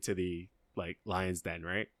Costa into the like Lions den,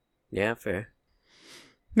 right? Yeah, fair.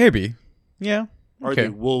 Maybe. Yeah. Or Okay.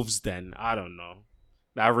 the Wolves den. I don't know.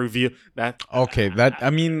 That reveal that Okay. That I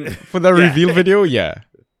mean, for the Yeah. reveal video, yeah,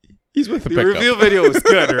 he's with the the pickup. reveal video was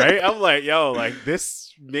good, right? I'm like, yo, like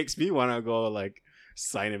this makes me want to go like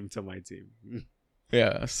sign him to my team.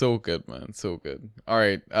 Yeah, so good, man. So good. All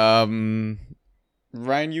right.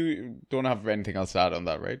 Ryan, you don't have anything else to add on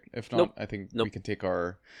that, right? If not, Nope. I think Nope. we can take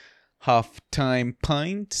our halftime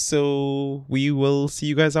pint. So we will see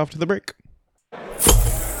you guys after the break.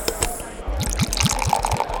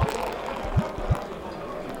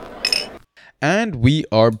 And we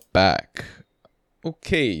are back.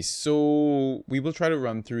 Okay, so we will try to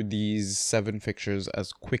run through these 7 fixtures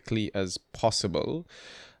as quickly as possible.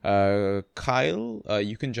 Kyle,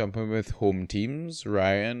 you can jump in with home teams,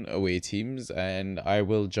 Ryan, away teams, and I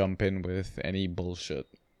will jump in with any bullshit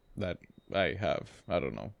that I have. I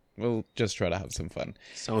don't know. We'll just try to have some fun.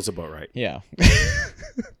 Sounds about right. Yeah.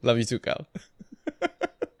 Love you too, Kyle.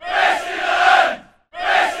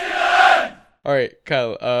 All right,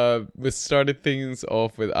 Kyle. We started things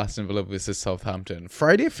off with Aston Villa versus Southampton.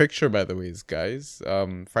 Friday fixture, by the way, guys.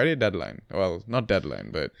 Friday deadline. Well, not deadline,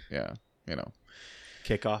 but yeah, you know.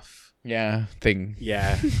 Kickoff. Yeah, thing.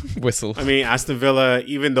 Yeah. Whistle. I mean, Aston Villa,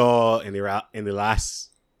 even though in the last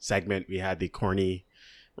segment we had the corny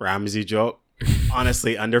Ramsey joke,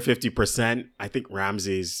 honestly, under 50%, I think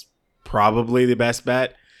Ramsey's probably the best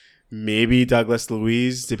bet. Maybe Douglas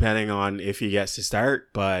Luiz, depending on if he gets to start,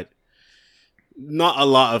 but not a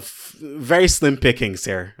lot of very slim pickings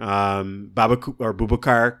here.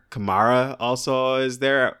 Boubacar Kamara also is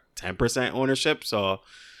there at 10% ownership, so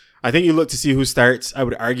I think you look to see who starts. I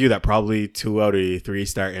would argue that probably 2 out of the 3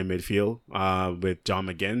 start in midfield with John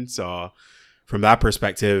McGinn. So from that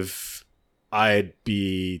perspective, I'd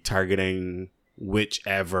be targeting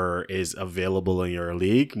whichever is available in your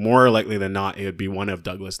league. More likely than not, it would be one of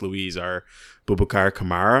Douglas Luiz or Boubacar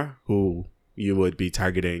Kamara who you would be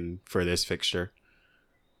targeting for this fixture.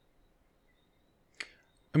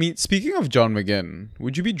 I mean, speaking of John McGinn,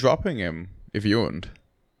 would you be dropping him if you owned?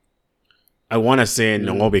 I want to say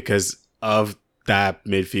no because of that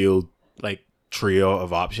midfield like trio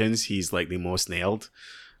of options. He's like the most nailed.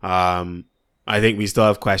 I think we still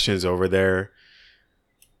have questions over their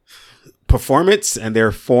performance and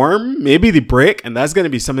their form. Maybe the break, and that's going to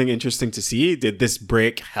be something interesting to see. Did this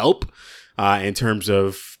break help in terms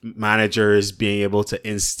of managers being able to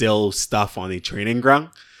instill stuff on the training ground?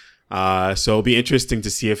 So it'll be interesting to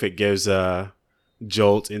see if it gives a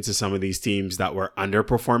jolt into some of these teams that were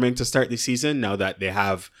underperforming to start the season now that they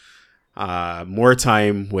have more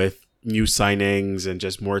time with new signings and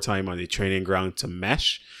just more time on the training ground to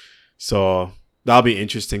mesh. So that'll be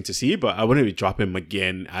interesting to see, but I wouldn't be dropping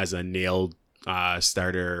McGinn as a nailed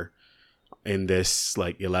starter in this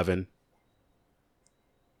like 11.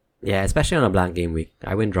 Yeah, especially on a blank game week.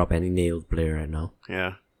 I wouldn't drop any nailed player right now.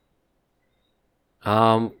 Yeah.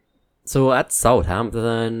 So at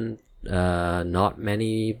Southampton, not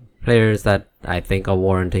many players that I think are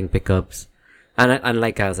warranting pickups. And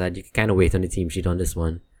like I said, you can kind of wait on the team sheet on this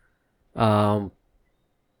one.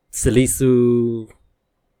 Salisu,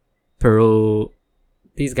 Peru,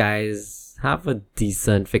 these guys have a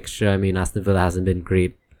decent fixture. I mean, Aston Villa hasn't been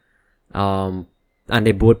great. And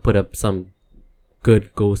they both put up some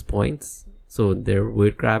good ghost points, so they're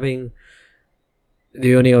worth grabbing.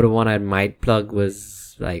 The only other one I might plug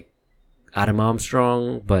was like Adam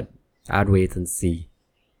Armstrong, but I'd wait and see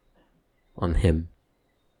on him.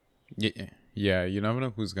 Yeah, you never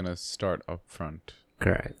know who's gonna start up front.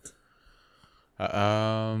 Correct.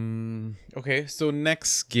 Okay, so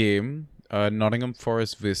next game, Nottingham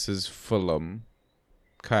Forest versus Fulham.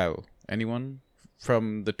 Kyle, anyone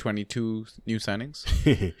from the 22 new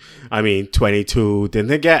signings? I mean, 22. Didn't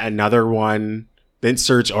they get another one? Didn't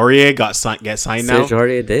Serge Aurier get signed now? Serge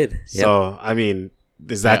Aurier did. Yep. So, I mean,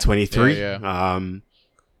 is that 23? Yeah.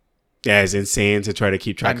 Yeah, it's insane to try to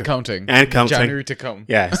keep track And of. counting. And counting. January to come.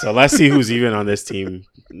 Yeah, so let's see who's even on this team.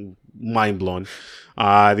 Mind blown.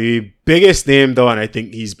 The biggest name, though, and I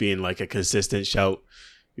think he's been like a consistent shout.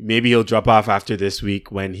 Maybe he'll drop off after this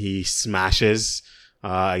week when he smashes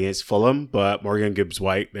against Fulham, but Morgan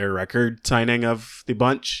Gibbs-White, their record signing of the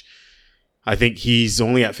bunch. I think he's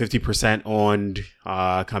only at 50% owned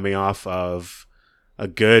coming off of a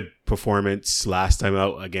good performance last time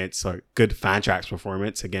out against, or good Fantrax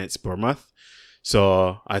performance against Bournemouth.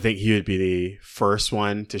 So I think he would be the first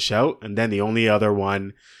one to shout. And then the only other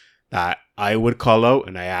one that I would call out,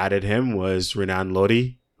 and I added him, was Renan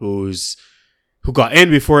Lodi, who got in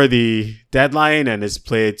before the deadline and has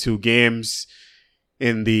played 2 games.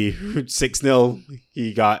 In the 6-0,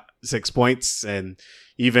 he got 6 points, and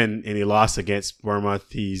even in the loss against Bournemouth,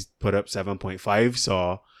 he's put up 7.5.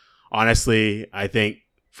 So honestly, I think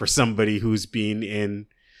for somebody who's been in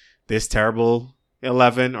this terrible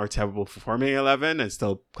 11 or terrible performing 11 and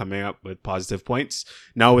still coming up with positive points,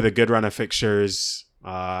 now with a good run of fixtures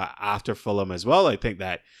after Fulham as well, I think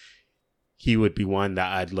that he would be one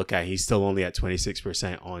that I'd look at. He's still only at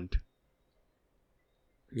 26% owned.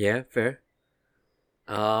 Yeah, fair.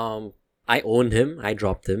 I owned him. I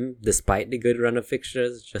dropped him despite the good run of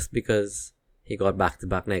fixtures, just because he got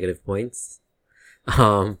back-to-back negative points.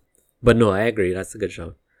 But no, I agree. That's a good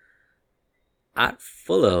show. At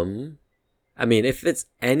Fulham, I mean, if it's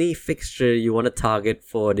any fixture you want to target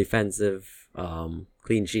for defensive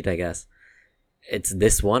clean sheet, I guess it's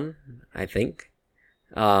this one, I think.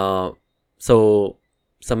 So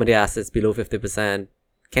some of the assets below 50%.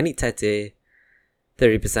 Kenny Tete,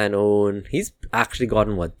 30% own. He's actually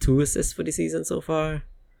gotten 2 assists for the season so far.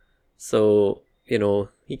 So,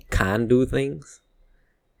 he can do things.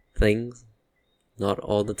 Not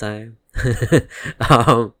all the time.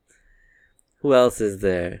 Who else is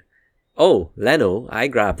there? Oh, Leno. I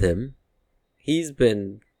grabbed him. He's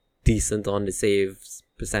been decent on the saves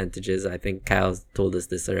percentages. I think Kyle told us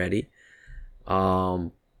this already.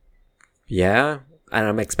 Yeah. And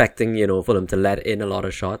I'm expecting, Fulham to let in a lot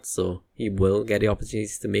of shots, so he will get the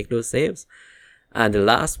opportunities to make those saves. And the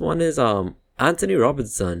last one is Anthony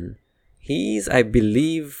Robertson. He's, I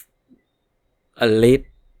believe, a late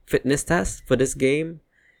fitness test for this game.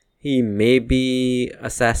 He may be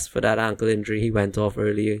assessed for that ankle injury he went off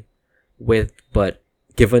early with, but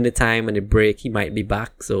given the time and the break, he might be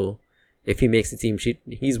back. So if he makes the team sheet,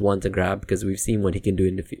 he's one to grab because we've seen what he can do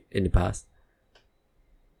in the past.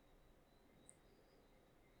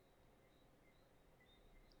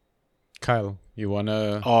 Kyle, you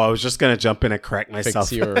wanna Oh, I was just gonna jump in and correct myself.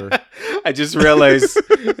 fix your? I just realized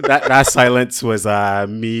that silence was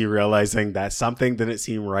me realizing that something didn't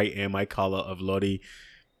seem right in my call out of Lodi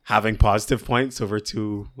having positive points over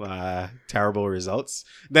 2 terrible results.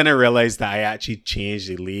 Then I realized that I actually changed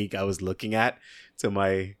the league I was looking at to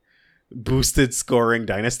my boosted scoring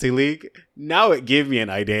dynasty league. Now it gave me an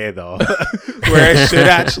idea though, where I should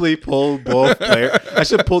actually pull both players. I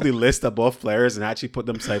should pull the list of both players and actually put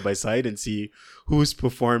them side by side and see who's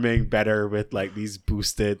performing better with like these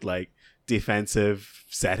boosted like defensive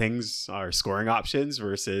settings or scoring options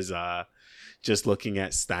versus just looking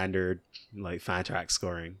at standard like Fantrax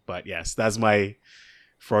scoring. But yes, that's my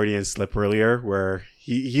Freudian slip earlier, where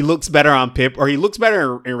he looks better on paper, or he looks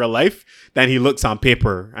better in real life than he looks on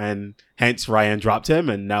paper, and hence Ryan dropped him,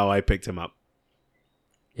 and now I picked him up.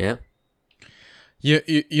 Yeah.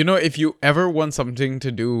 If you ever want something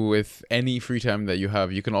to do with any free time that you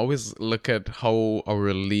have, you can always look at how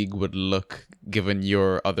our league would look given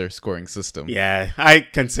your other scoring system. Yeah, I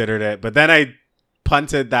considered it, but then I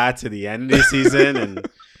punted that to the end of the season, and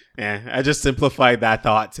yeah, I just simplified that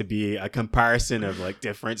thought to be a comparison of like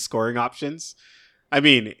different scoring options. I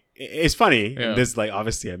mean, it's funny. Yeah. There's like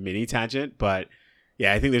obviously a mini tangent, but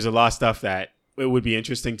yeah, I think there's a lot of stuff that it would be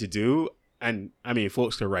interesting to do. And I mean,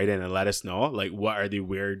 folks could write in and let us know, like, what are the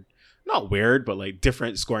not weird, but like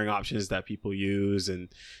different scoring options that people use and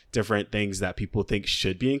different things that people think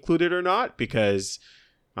should be included or not. Because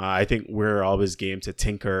I think we're always game to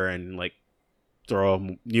tinker and like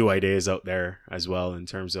throw new ideas out there as well in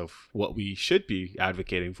terms of what we should be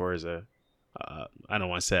advocating for as a, I don't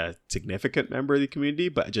want to say a significant member of the community,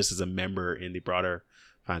 but just as a member in the broader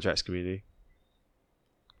Fantrax community.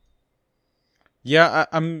 Yeah,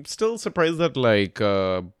 I'm still surprised that like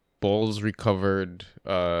balls recovered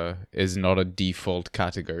is not a default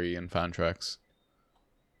category in Fantrax.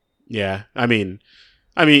 Yeah, I mean,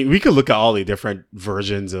 we could look at all the different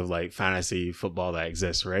versions of like fantasy football that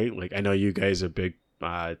exists, right? Like, I know you guys are big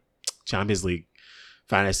Champions League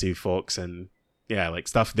fantasy folks, and yeah, like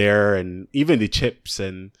stuff there, and even the chips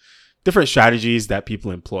and different strategies that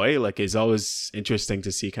people employ. Like, it's always interesting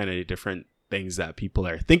to see kind of the different things that people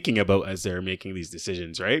are thinking about as they're making these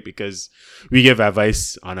decisions, right? Because we give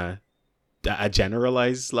advice on a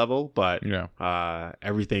generalized level, but Yeah.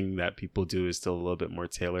 everything that people do is still a little bit more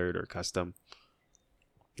tailored or custom.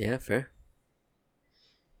 Yeah, fair.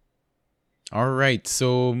 All right,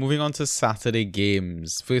 so moving on to Saturday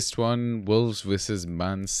games. First one, Wolves versus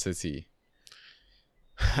Man City.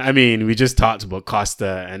 I mean, we just talked about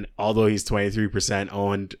Costa, and although he's 23%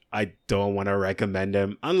 owned, I don't want to recommend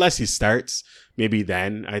him unless he starts. Maybe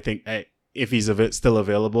then. I think if he's still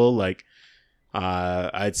available, like,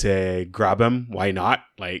 I'd say grab him. Why not?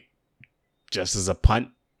 Like, just as a punt.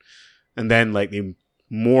 And then, like, the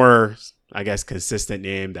more, I guess, consistent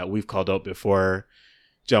name that we've called out before,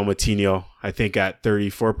 João Moutinho, I think at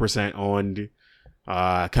 34% owned.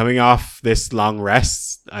 Coming off this long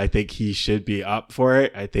rest, I think he should be up for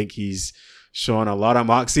it. I think he's shown a lot of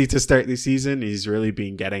moxie to start the season. He's really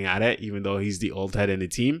been getting at it, even though he's the old head in the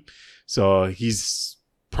team. So he's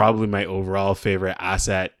probably my overall favorite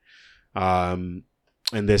asset in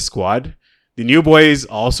this squad. The new boys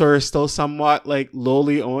also are still somewhat like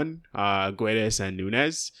lowly owned, Guedes and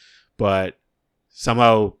Nunes, but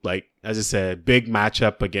somehow, like, as I said, big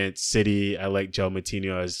matchup against City. I like João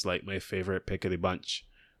Moutinho as like my favorite pick of the bunch.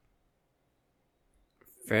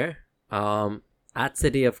 Fair. At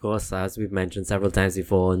City, of course, as we've mentioned several times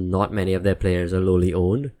before, not many of their players are lowly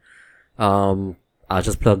owned. I'll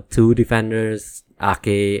just plug two defenders,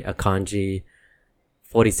 Ake, Akanji,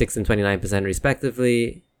 46 and 29%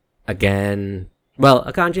 respectively. Again, well,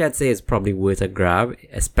 Akanji I'd say is probably worth a grab,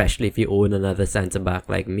 especially if you own another centre-back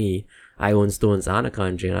like me. I own Stones and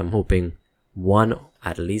Akanji, and I'm hoping one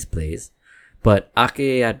at least plays. But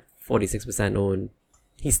Ake at 46% owned,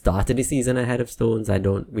 he started the season ahead of Stones.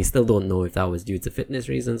 We still don't know if that was due to fitness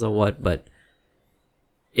reasons or what, but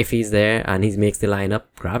if he's there and he makes the lineup,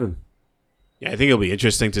 grab him. Yeah, I think it'll be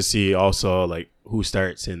interesting to see also like who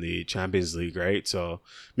starts in the Champions League, right? So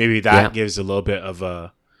maybe that gives a little bit of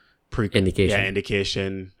a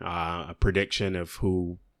indication, a prediction of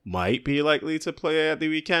who might be likely to play at the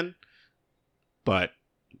weekend. But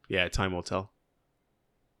yeah, time will tell.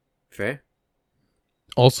 Fair.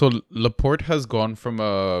 Also, Laporte has gone from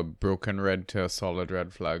a broken red to a solid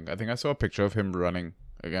red flag. I think I saw a picture of him running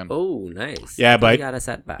again. Oh, nice. Yeah, but he got a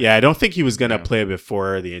setback. Yeah, I don't think he was gonna play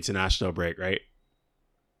before the international break, right?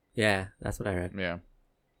 Yeah, that's what I read. Yeah.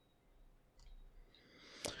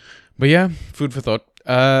 But yeah, food for thought.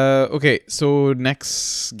 Okay, so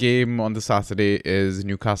next game on the Saturday is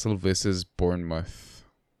Newcastle versus Bournemouth.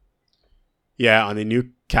 Yeah, on the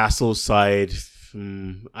Newcastle side,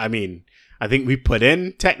 I mean, I think we put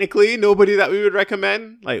in technically nobody that we would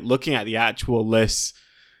recommend. Like looking at the actual list,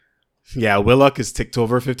 yeah, Willock is ticked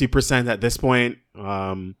over 50% at this point.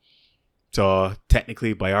 So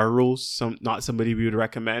technically, by our rules, not somebody we would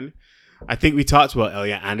recommend. I think we talked about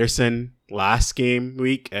Elliot Anderson last game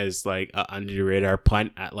week as like an under the radar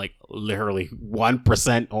punt at like literally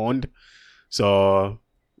 1% owned. So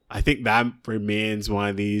I think that remains one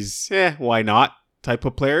of these, why not type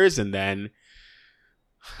of players. And then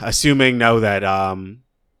assuming now that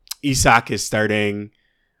Isak is starting,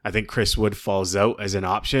 I think Chris Wood falls out as an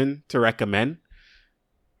option to recommend.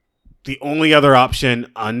 The only other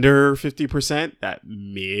option under 50% that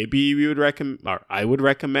maybe we would recommend, or I would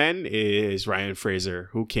recommend, is Ryan Fraser,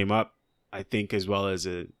 who came up, I think, as well as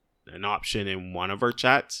an option in one of our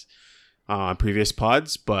chats on previous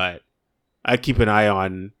pods. But I'd keep an eye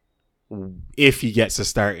on if he gets a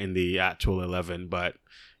start in the actual 11. But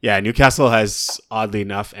yeah, Newcastle has oddly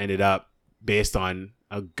enough ended up, based on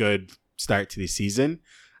a good start to the season,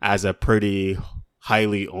 as a pretty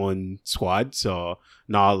highly owned squad. So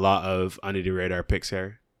not a lot of under the radar picks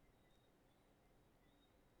here.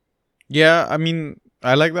 Yeah, I mean,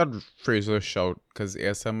 I like that Fraser shout because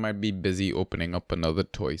ASM might be busy opening up another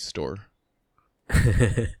toy store.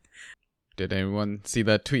 Did anyone see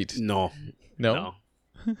that tweet? No.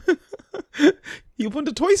 He opened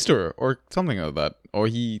a toy store or something like that, or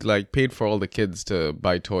he like paid for all the kids to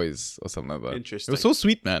buy toys or something like that. Interesting. It was so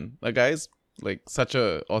sweet, man. That guy's like such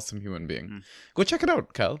a awesome human being. Go check it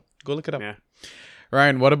out, Cal. Go look it up. Yeah.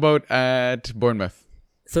 Ryan, what about at Bournemouth?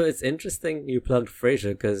 So it's interesting you plugged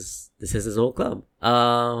Fraser because this is his old club.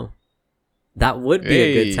 That would be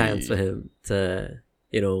a good chance for him to,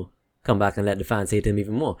 come back and let the fans hate him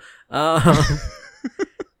even more.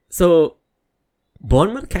 So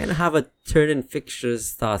Bournemouth kind of have a turn in fixtures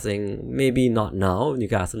starting, maybe not now.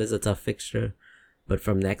 Newcastle is a tough fixture, but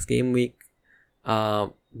from next game week.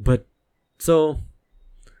 But so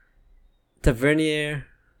Tavernier,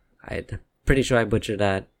 I'm pretty sure I butchered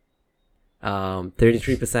that.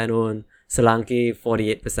 33% owned. Solanke,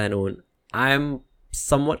 48% owned. I'm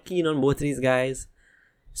somewhat keen on both of these guys.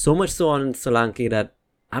 So much so on Solanke that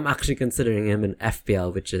I'm actually considering him in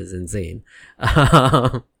FPL, which is insane.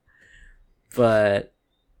 But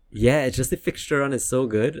yeah, it's just the fixture run is so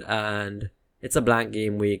good, and it's a blank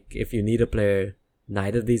game week. If you need a player,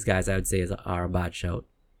 neither of these guys I would say are a bad shout.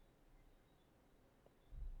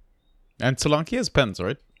 And Solanke has pens,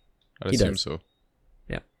 right? I He assume does. so.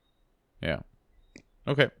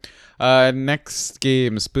 Okay. Next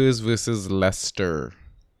game, Spurs versus Leicester.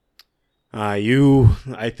 You,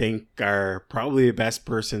 I think, are probably the best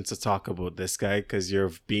person to talk about this guy because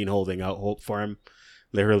you've been holding out hope for him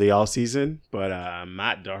literally all season. But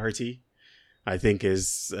Matt Doherty, I think,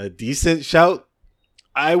 is a decent shout.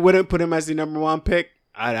 I wouldn't put him as the number one pick.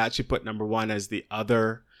 I'd actually put number one as the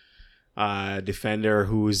other defender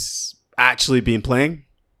who's actually been playing,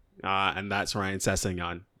 and that's Ryan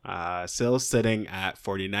Sessegnon. Still sitting at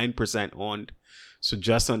 49% owned, so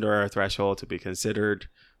just under our threshold to be considered,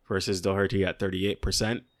 versus Doherty at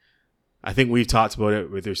 38%. I think we've talked about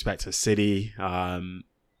it with respect to City, and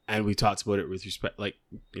we talked about it with respect, like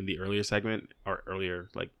in the earlier segment or earlier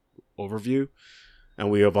like overview,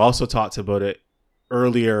 and we have also talked about it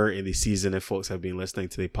earlier in the season. If folks have been listening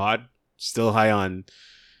to the pod, still high on,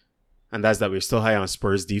 and that's that we're still high on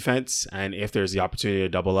Spurs defense. And if there's the opportunity to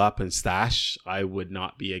double up and stash, I would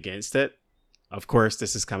not be against it. Of course,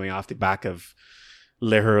 this is coming off the back of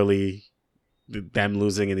literally them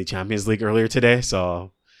losing in the Champions League earlier today.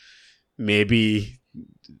 So maybe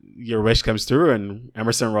your wish comes through and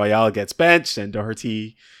Emerson Royale gets benched and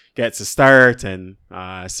Doherty gets a start, and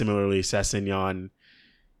similarly Sessegnon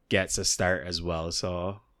gets a start as well.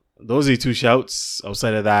 So those are the two shouts.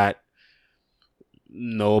 Outside of that,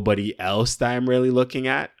 nobody else that I'm really looking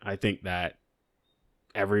at. I think that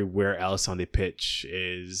everywhere else on the pitch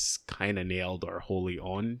is kind of nailed or wholly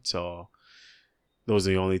owned. So those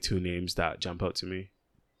are the only two names that jump out to me.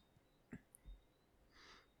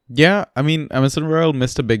 Yeah, I mean, Emerson Royal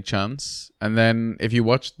missed a big chance. And then if you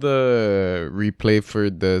watch the replay for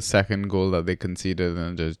the second goal that they conceded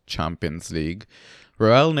in the Champions League,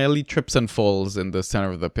 Royal nearly trips and falls in the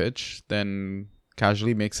center of the pitch, then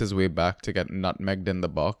casually makes his way back to get nutmegged in the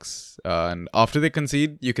box. And after they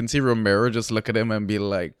concede, you can see Romero just look at him and be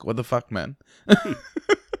like, what the fuck, man?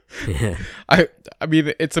 Yeah. I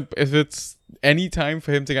mean, if it's any time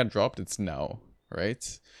for him to get dropped, it's now,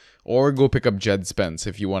 right? Or go pick up Jed Spence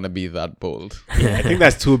if you want to be that bold. Yeah, I think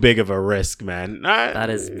that's too big of a risk, man.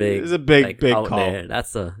 That is big. It's a big, like, big out call. there.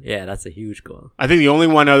 That's a huge call. I think the only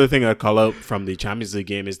one other thing I'd call out from the Champions League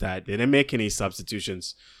game is that they didn't make any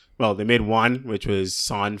substitutions. Well, they made one, which was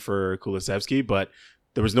Son for Kulusevski, but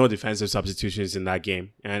there was no defensive substitutions in that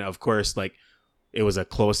game. And of course, like, it was a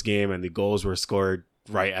close game and the goals were scored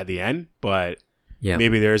right at the end. But Yeah.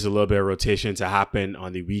 maybe there's a little bit of rotation to happen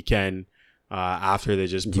on the weekend after they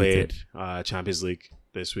just played Champions League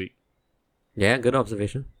this week. Yeah, good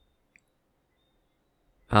observation.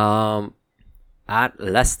 At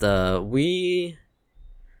Leicester, we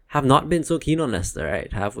have not been so keen on Leicester,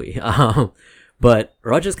 right? Have we? But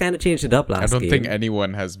Rodgers kind of changed it up last game. I don't think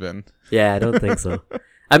anyone has been. Yeah, I don't think so.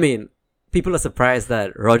 I mean, people are surprised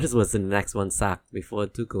that Rodgers was the next one sacked before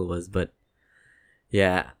Tuchel was, but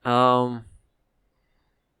yeah.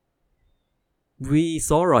 We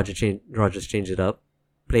saw Rodgers change it up,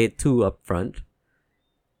 played two up front.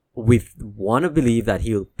 We want to believe that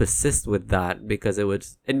he'll persist with that because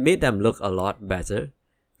it made them look a lot better.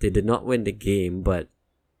 They did not win the game, but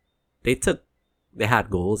they had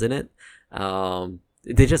goals in it.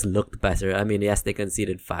 They just looked better. I mean, yes, they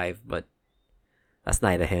conceded 5, but that's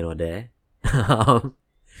neither here nor there.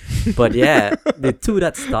 But yeah, the two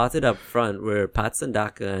that started up front were Patson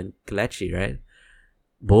Daka and Kelechi, right?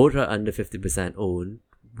 Both are under 50% owned.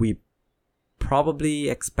 We probably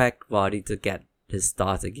expect Vardy to get his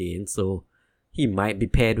start again, so he might be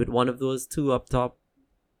paired with one of those two up top.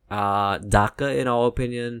 Daka, in our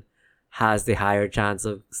opinion, has the higher chance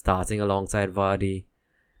of starting alongside Vardy,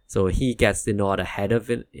 so he gets the nod ahead of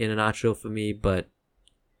Iheanacho for me. But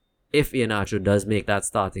if Iheanacho does make that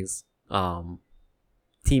starting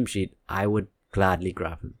team sheet, I would gladly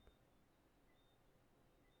grab him.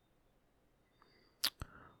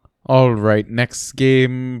 All right, next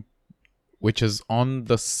game, which is on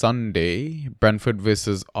the Sunday, Brentford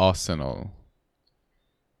versus Arsenal.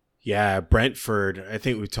 Yeah, Brentford. I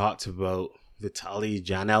think we talked about Vitaly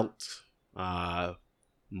Janelt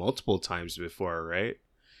multiple times before, right?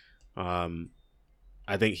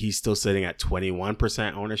 I think he's still sitting at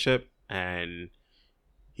 21% ownership, and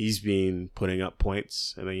he's been putting up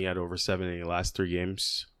points. I think he had over 7 in the last 3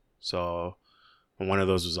 games. So, and one of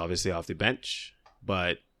those was obviously off the bench,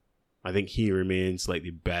 but I think he remains like the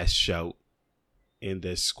best shout in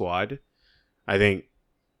this squad. I think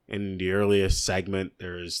in the earliest segment,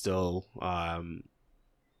 there is still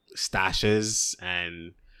stashes,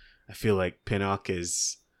 and I feel like Pinnock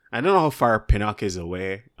is... I don't know how far Pinnock is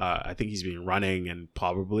away. I think he's been running and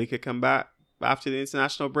probably could come back after the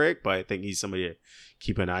international break, but I think he's somebody to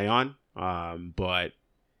keep an eye on. But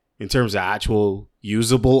in terms of actual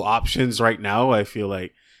usable options right now, I feel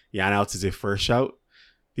like Janelt is a first shout.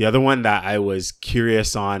 The other one that I was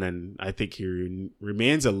curious on, and I think he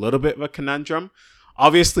remains a little bit of a conundrum.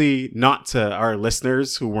 Obviously, not to our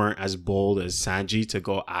listeners who weren't as bold as Sanji to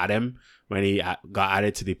go at him when he got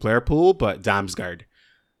added to the player pool, but Damsgaard.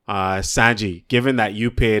 Sanji, given that you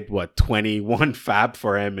paid, 21 fab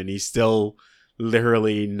for him, and he's still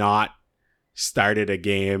literally not started a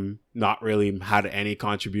game, not really had any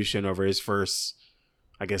contribution over his first,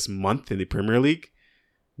 I guess, month in the Premier League.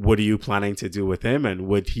 What are you planning to do with him? And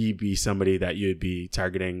would he be somebody that you'd be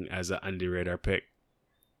targeting as an under-radar pick?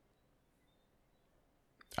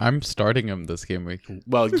 I'm starting him this game week.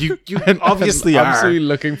 Well, you obviously I'm are. absolutely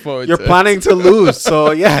looking forward You're to it. planning to lose,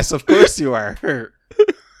 so yes, of course you are.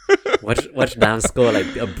 Watch Dam score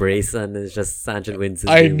like a brace and it's just Sancho wins his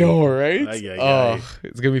I game. know, right? Ay, ay, Oh, ay.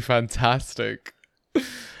 it's gonna be fantastic.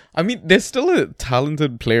 I mean, there's still a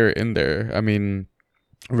talented player in there. I mean,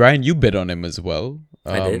 Ryan, you bid on him as well.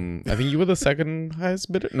 I did. I think you were the second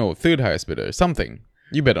highest bidder. No, third highest bidder. Something.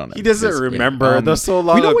 You bid on him. He doesn't basically. remember. That's so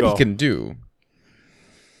long we know ago. what he can do.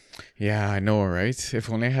 Yeah, I know, right? If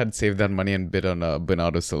only I had saved that money and bid on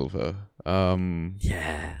Bernardo Silva.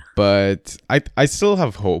 Yeah. But I still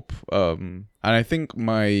have hope. And I think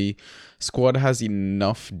my squad has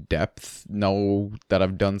enough depth now that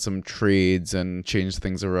I've done some trades and changed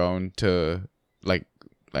things around to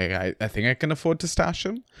I think I can afford to stash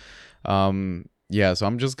him. Yeah, so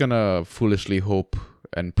I'm just gonna foolishly hope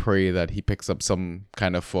and pray that he picks up some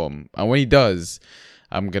kind of form. And when he does,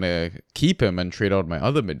 I'm gonna keep him and trade out my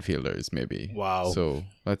other midfielders, maybe. Wow. So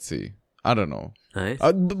let's see. I don't know. Nice.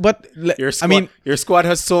 But Your squad, I mean, your squad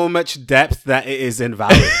has so much depth that it is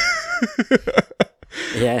invalid.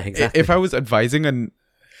 Yeah, exactly. if I was advising an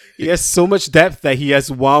He has so much depth that he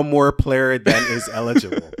has one more player than is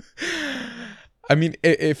eligible. I mean,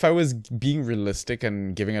 if I was being realistic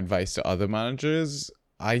and giving advice to other managers,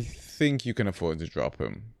 I think you can afford to drop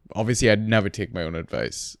him. Obviously, I'd never take my own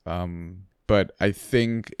advice. But I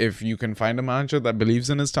think if you can find a manager that believes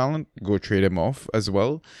in his talent, go trade him off as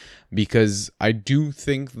well. Because I do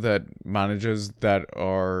think that managers that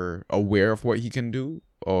are aware of what he can do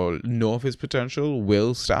or know of his potential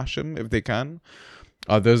will stash him if they can.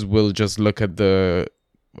 Others will just look at the,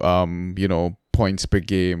 points per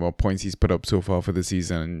game or points he's put up so far for the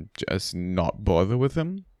season and just not bother with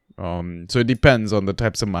him. So it depends on the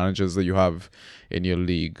types of managers that you have in your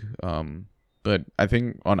league. But I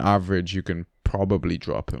think on average, you can probably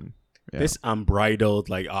drop him. Yeah. This unbridled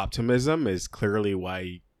optimism is clearly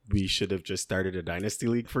why we should have just started a dynasty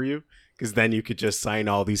league for you, because then you could just sign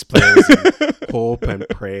all these players and hope and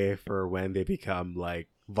pray for when they become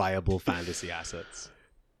viable fantasy assets.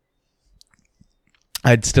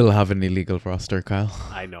 I'd still have an illegal roster, Kyle.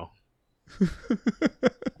 I know.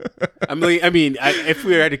 If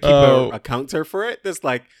we were to keep a counter for it, there's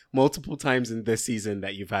multiple times in this season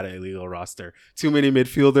that you've had an illegal roster. Too many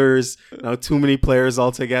midfielders, now too many players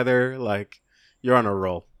altogether. You're on a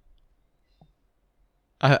roll.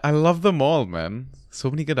 I love them all, man. So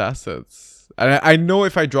many good assets. I know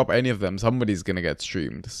if I drop any of them, somebody's gonna get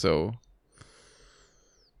streamed. So,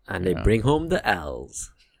 And they yeah. bring home the L's.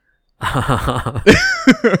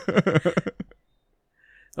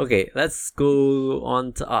 Okay, let's go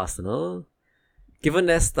on to Arsenal. Given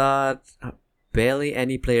their start, barely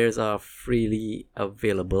any players are freely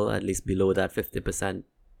available, at least below that 50%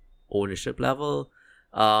 ownership level.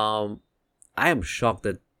 I am shocked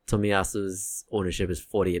that Tomiyasu's ownership is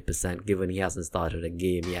 48%, given he hasn't started a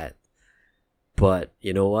game yet. But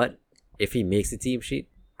you know what? If he makes the team sheet,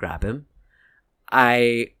 grab him.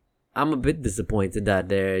 I'm a bit disappointed that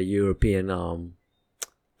their European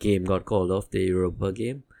game got called off, the Europa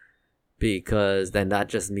game, because then that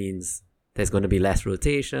just means there's going to be less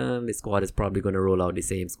rotation. The squad is probably going to roll out the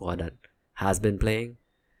same squad that has been playing.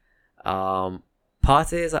 Partey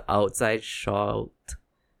is an outside shout,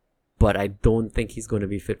 but I don't think he's going to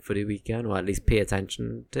be fit for the weekend, or at least pay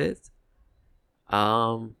attention to it.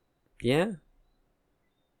 Yeah.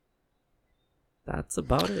 That's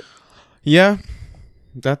about it. yeah,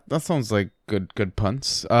 that sounds like good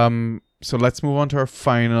punts. So let's move on to our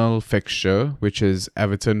final fixture, which is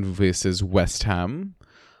Everton versus West Ham.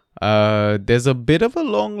 There's a bit of a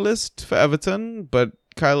long list for Everton, but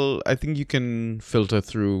Kyle, I think you can filter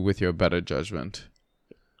through with your better judgment.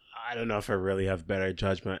 I don't know if I really have better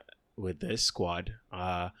judgment with this squad.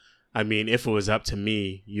 If it was up to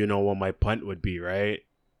me, you know what my punt would be, right?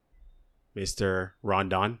 Mr.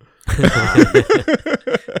 Rondon.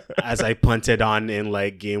 As I punted on in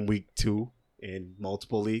game week 2 in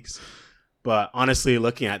multiple leagues. But honestly,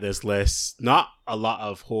 looking at this list, not a lot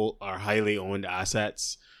of whole or highly owned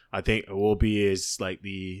assets. I think Iwobi is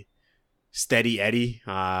the steady Eddie,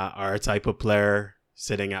 our type of player,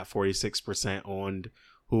 sitting at 46% owned,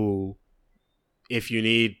 who, if you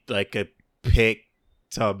need like a pick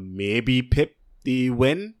to maybe pip the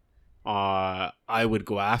win, I would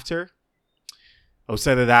go after.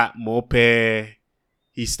 Outside of that, Mope,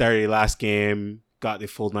 he started last game, got the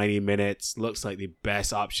full 90 minutes, looks like the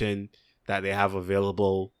best option that they have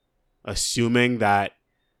available, assuming that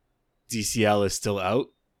DCL is still out.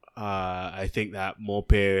 I think that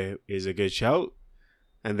Mope is a good shout.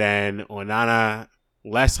 And then Onana,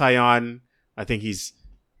 less high on. I think he's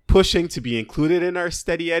pushing to be included in our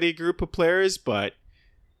Steady Eddie group of players, but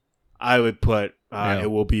I would put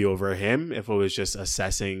it will be over him if it was just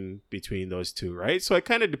assessing between those two, right? So it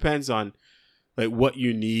kind of depends on like what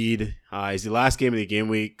you need. Is the last game of the game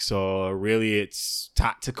week, so really it's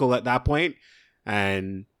tactical at that point.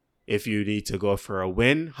 And if you need to go for a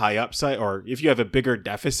win, high upside, or if you have a bigger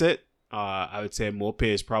deficit, I would say Mope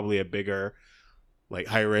is probably a bigger, like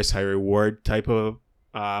high risk, high reward type of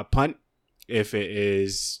punt. If it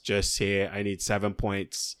is just say I need 7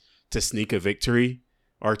 points to sneak a victory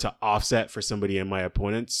or to offset for somebody in my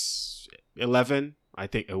opponent's 11, I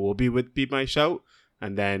think it will be my shout.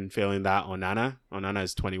 And then failing that, Onana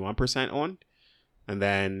is 21% owned. And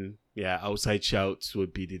then outside shouts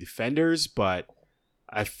would be the defenders, but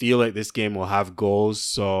I feel like this game will have goals,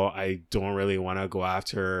 so I don't really want to go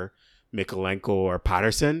after Mikolenko or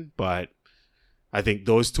Patterson, but I think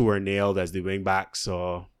those two are nailed as the wing backs.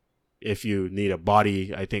 So if you need a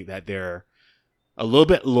body, I think that they're a little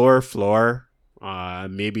bit lower floor,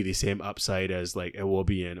 maybe the same upside as like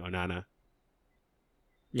Iwobi and Onana.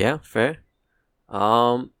 Yeah, fair.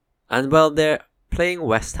 And well, they're playing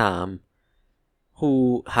West Ham,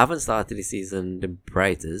 who haven't started the season the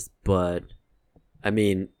brightest, but I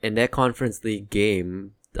mean, in their Conference League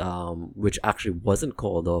game, which actually wasn't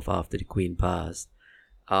called off after the Queen passed,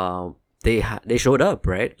 they showed up,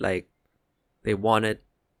 right? Like, they won it.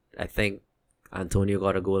 I think Antonio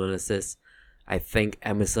got a goal and assist. I think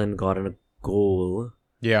Emerson got a goal.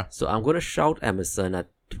 Yeah. So I'm going to shout Emerson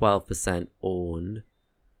at 12% owned.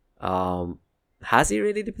 Has he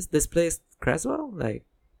really displaced Creswell? Like,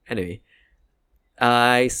 anyway.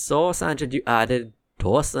 I saw, Sanchez, you added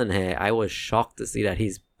Dawson here. I was shocked to see that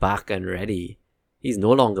he's back and ready. He's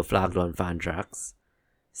no longer flagged on Fantrax.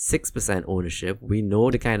 6% ownership. We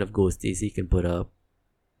know the kind of ghosties he can put up.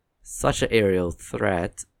 Such an aerial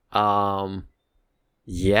threat. Yeah.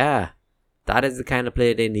 That is the kind of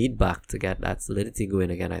player they need back to get that solidity going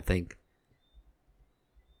again, I think.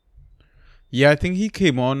 Yeah, I think he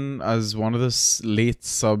came on as one of the late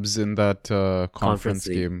subs in that conference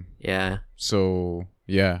game. Yeah. So,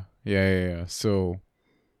 yeah. So,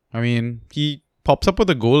 I mean, he pops up with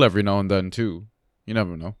a goal every now and then, too. You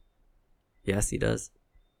never know. Yes, he does.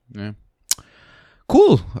 Yeah.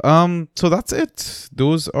 Cool. So that's it.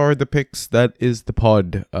 Those are the picks. That is the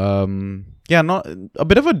pod. Yeah, not a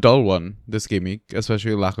bit of a dull one this game week,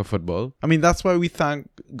 especially lack of football. I mean, that's why we thank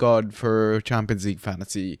God for Champions League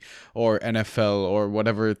fantasy or NFL or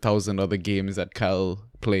whatever 1,000 other games that Kyle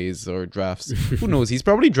plays or drafts. Who knows? He's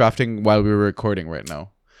probably drafting while we're recording right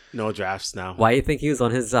now. No drafts now. Why do you think he was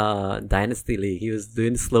on his Dynasty League? He was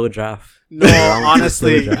doing slow draft. No,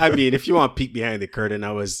 honestly, I mean, if you want to peek behind the curtain,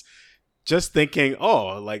 I was just thinking,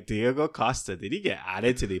 like Diego Costa, did he get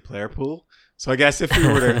added to the player pool? So I guess if we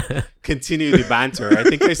were to continue the banter, I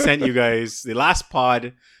think I sent you guys the last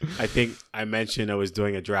pod. I think I mentioned I was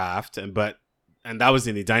doing a draft, and that was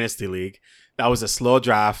in the Dynasty League. That was a slow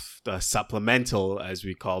draft, a supplemental as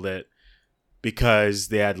we called it, because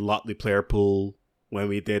they had Lotley player pool when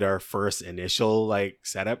we did our first initial like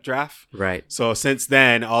setup draft. Right. So since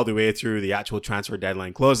then, all the way through the actual transfer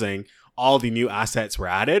deadline closing, all the new assets were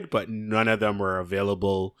added, but none of them were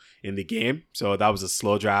available in the game. So that was a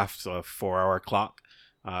slow draft, so a 4-hour clock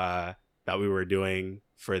that we were doing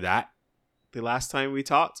for that the last time we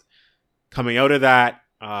talked. Coming out of that,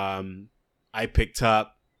 I picked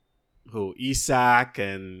up Isak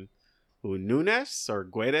and Nunes or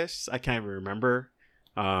Guedes. I can't even remember.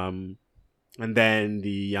 And then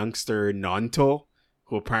the youngster Nonto,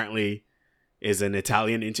 who apparently is an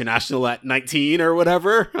Italian international at 19 or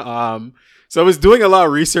whatever. So I was doing a lot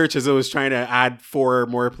of research as I was trying to add 4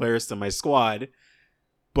 more players to my squad.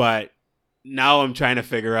 But now I'm trying to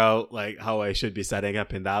figure out like how I should be setting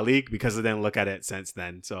up in that league because I didn't look at it since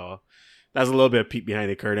then. So that's a little bit of peek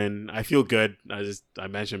behind the curtain. I feel good, as I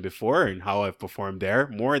mentioned before, and how I've performed there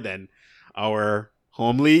more than our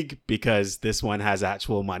home league because this one has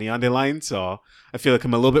actual money on the line. So I feel like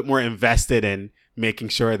I'm a little bit more invested in making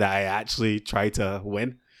sure that I actually try to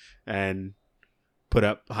win and put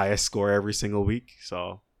up highest score every single week.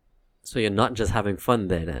 So you're not just having fun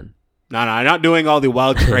there then? No, I'm not doing all the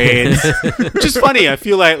wild trades. Which is funny. I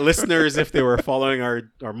feel like listeners, if they were following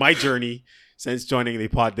my journey since joining the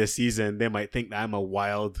pod this season, they might think that I'm a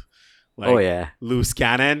wild, loose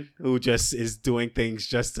cannon who just is doing things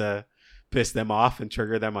just to piss them off and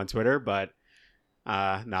trigger them on Twitter. But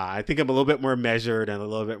I think I'm a little bit more measured and a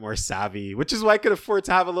little bit more savvy, which is why I could afford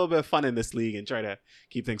to have a little bit of fun in this league and try to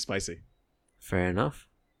keep things spicy. Fair enough.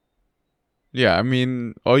 Yeah, I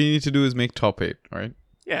mean, all you need to do is make top 8, right?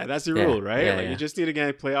 Yeah, that's the rule, right? Yeah, You just need to get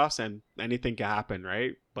in playoffs and anything can happen,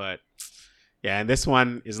 right? But yeah, and this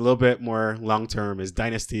one is a little bit more long term, is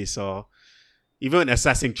dynasty. So even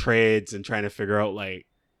assessing trades and trying to figure out like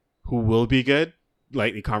who will be good,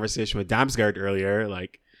 like the conversation with Damsgaard earlier,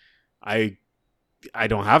 like I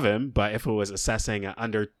don't have him, but if it was assessing an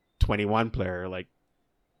under 21 player, like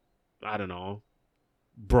I don't know,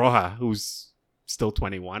 Broha, who's still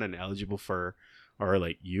 21 and eligible for or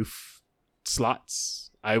like youth slots,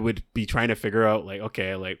 I would be trying to figure out like,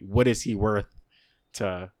 okay, like what is he worth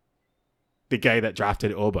to the guy that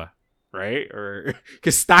drafted Oba, right? Or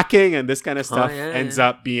because stacking and this kind of stuff ends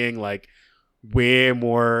up being like way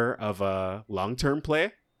more of a long-term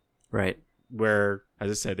play, right? Where,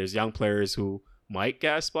 as I said, there's young players who might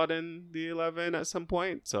get a spot in the 11 at some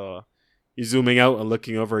point. So you're zooming out and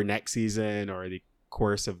looking over next season or the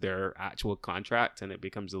course of their actual contract, and it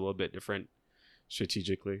becomes a little bit different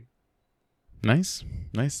strategically. Nice,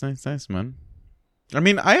 man. I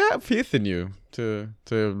mean, I have faith in you to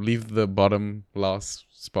leave the bottom last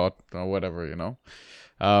spot or whatever, you know.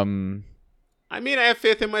 I mean, I have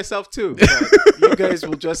faith in myself too. But you guys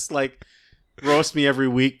will just like roast me every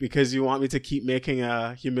week because you want me to keep making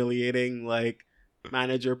a humiliating like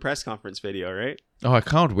manager press conference video, right? Oh, I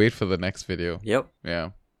can't wait for the next video. Yep.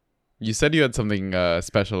 Yeah. You said you had something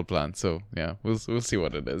special planned, so yeah, we'll see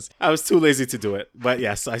what it is. I was too lazy to do it, but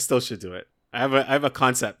yes, I still should do it. I have a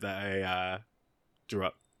concept that I drew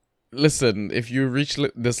up. Listen, if you reach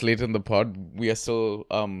this late in the pod, we are still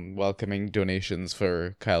welcoming donations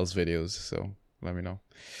for Kyle's videos, so let me know.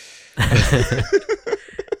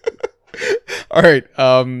 All right.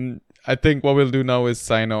 I think what we'll do now is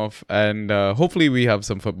sign off, and hopefully we have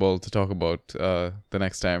some football to talk about the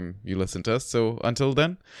next time you listen to us. So until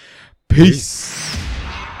then, peace.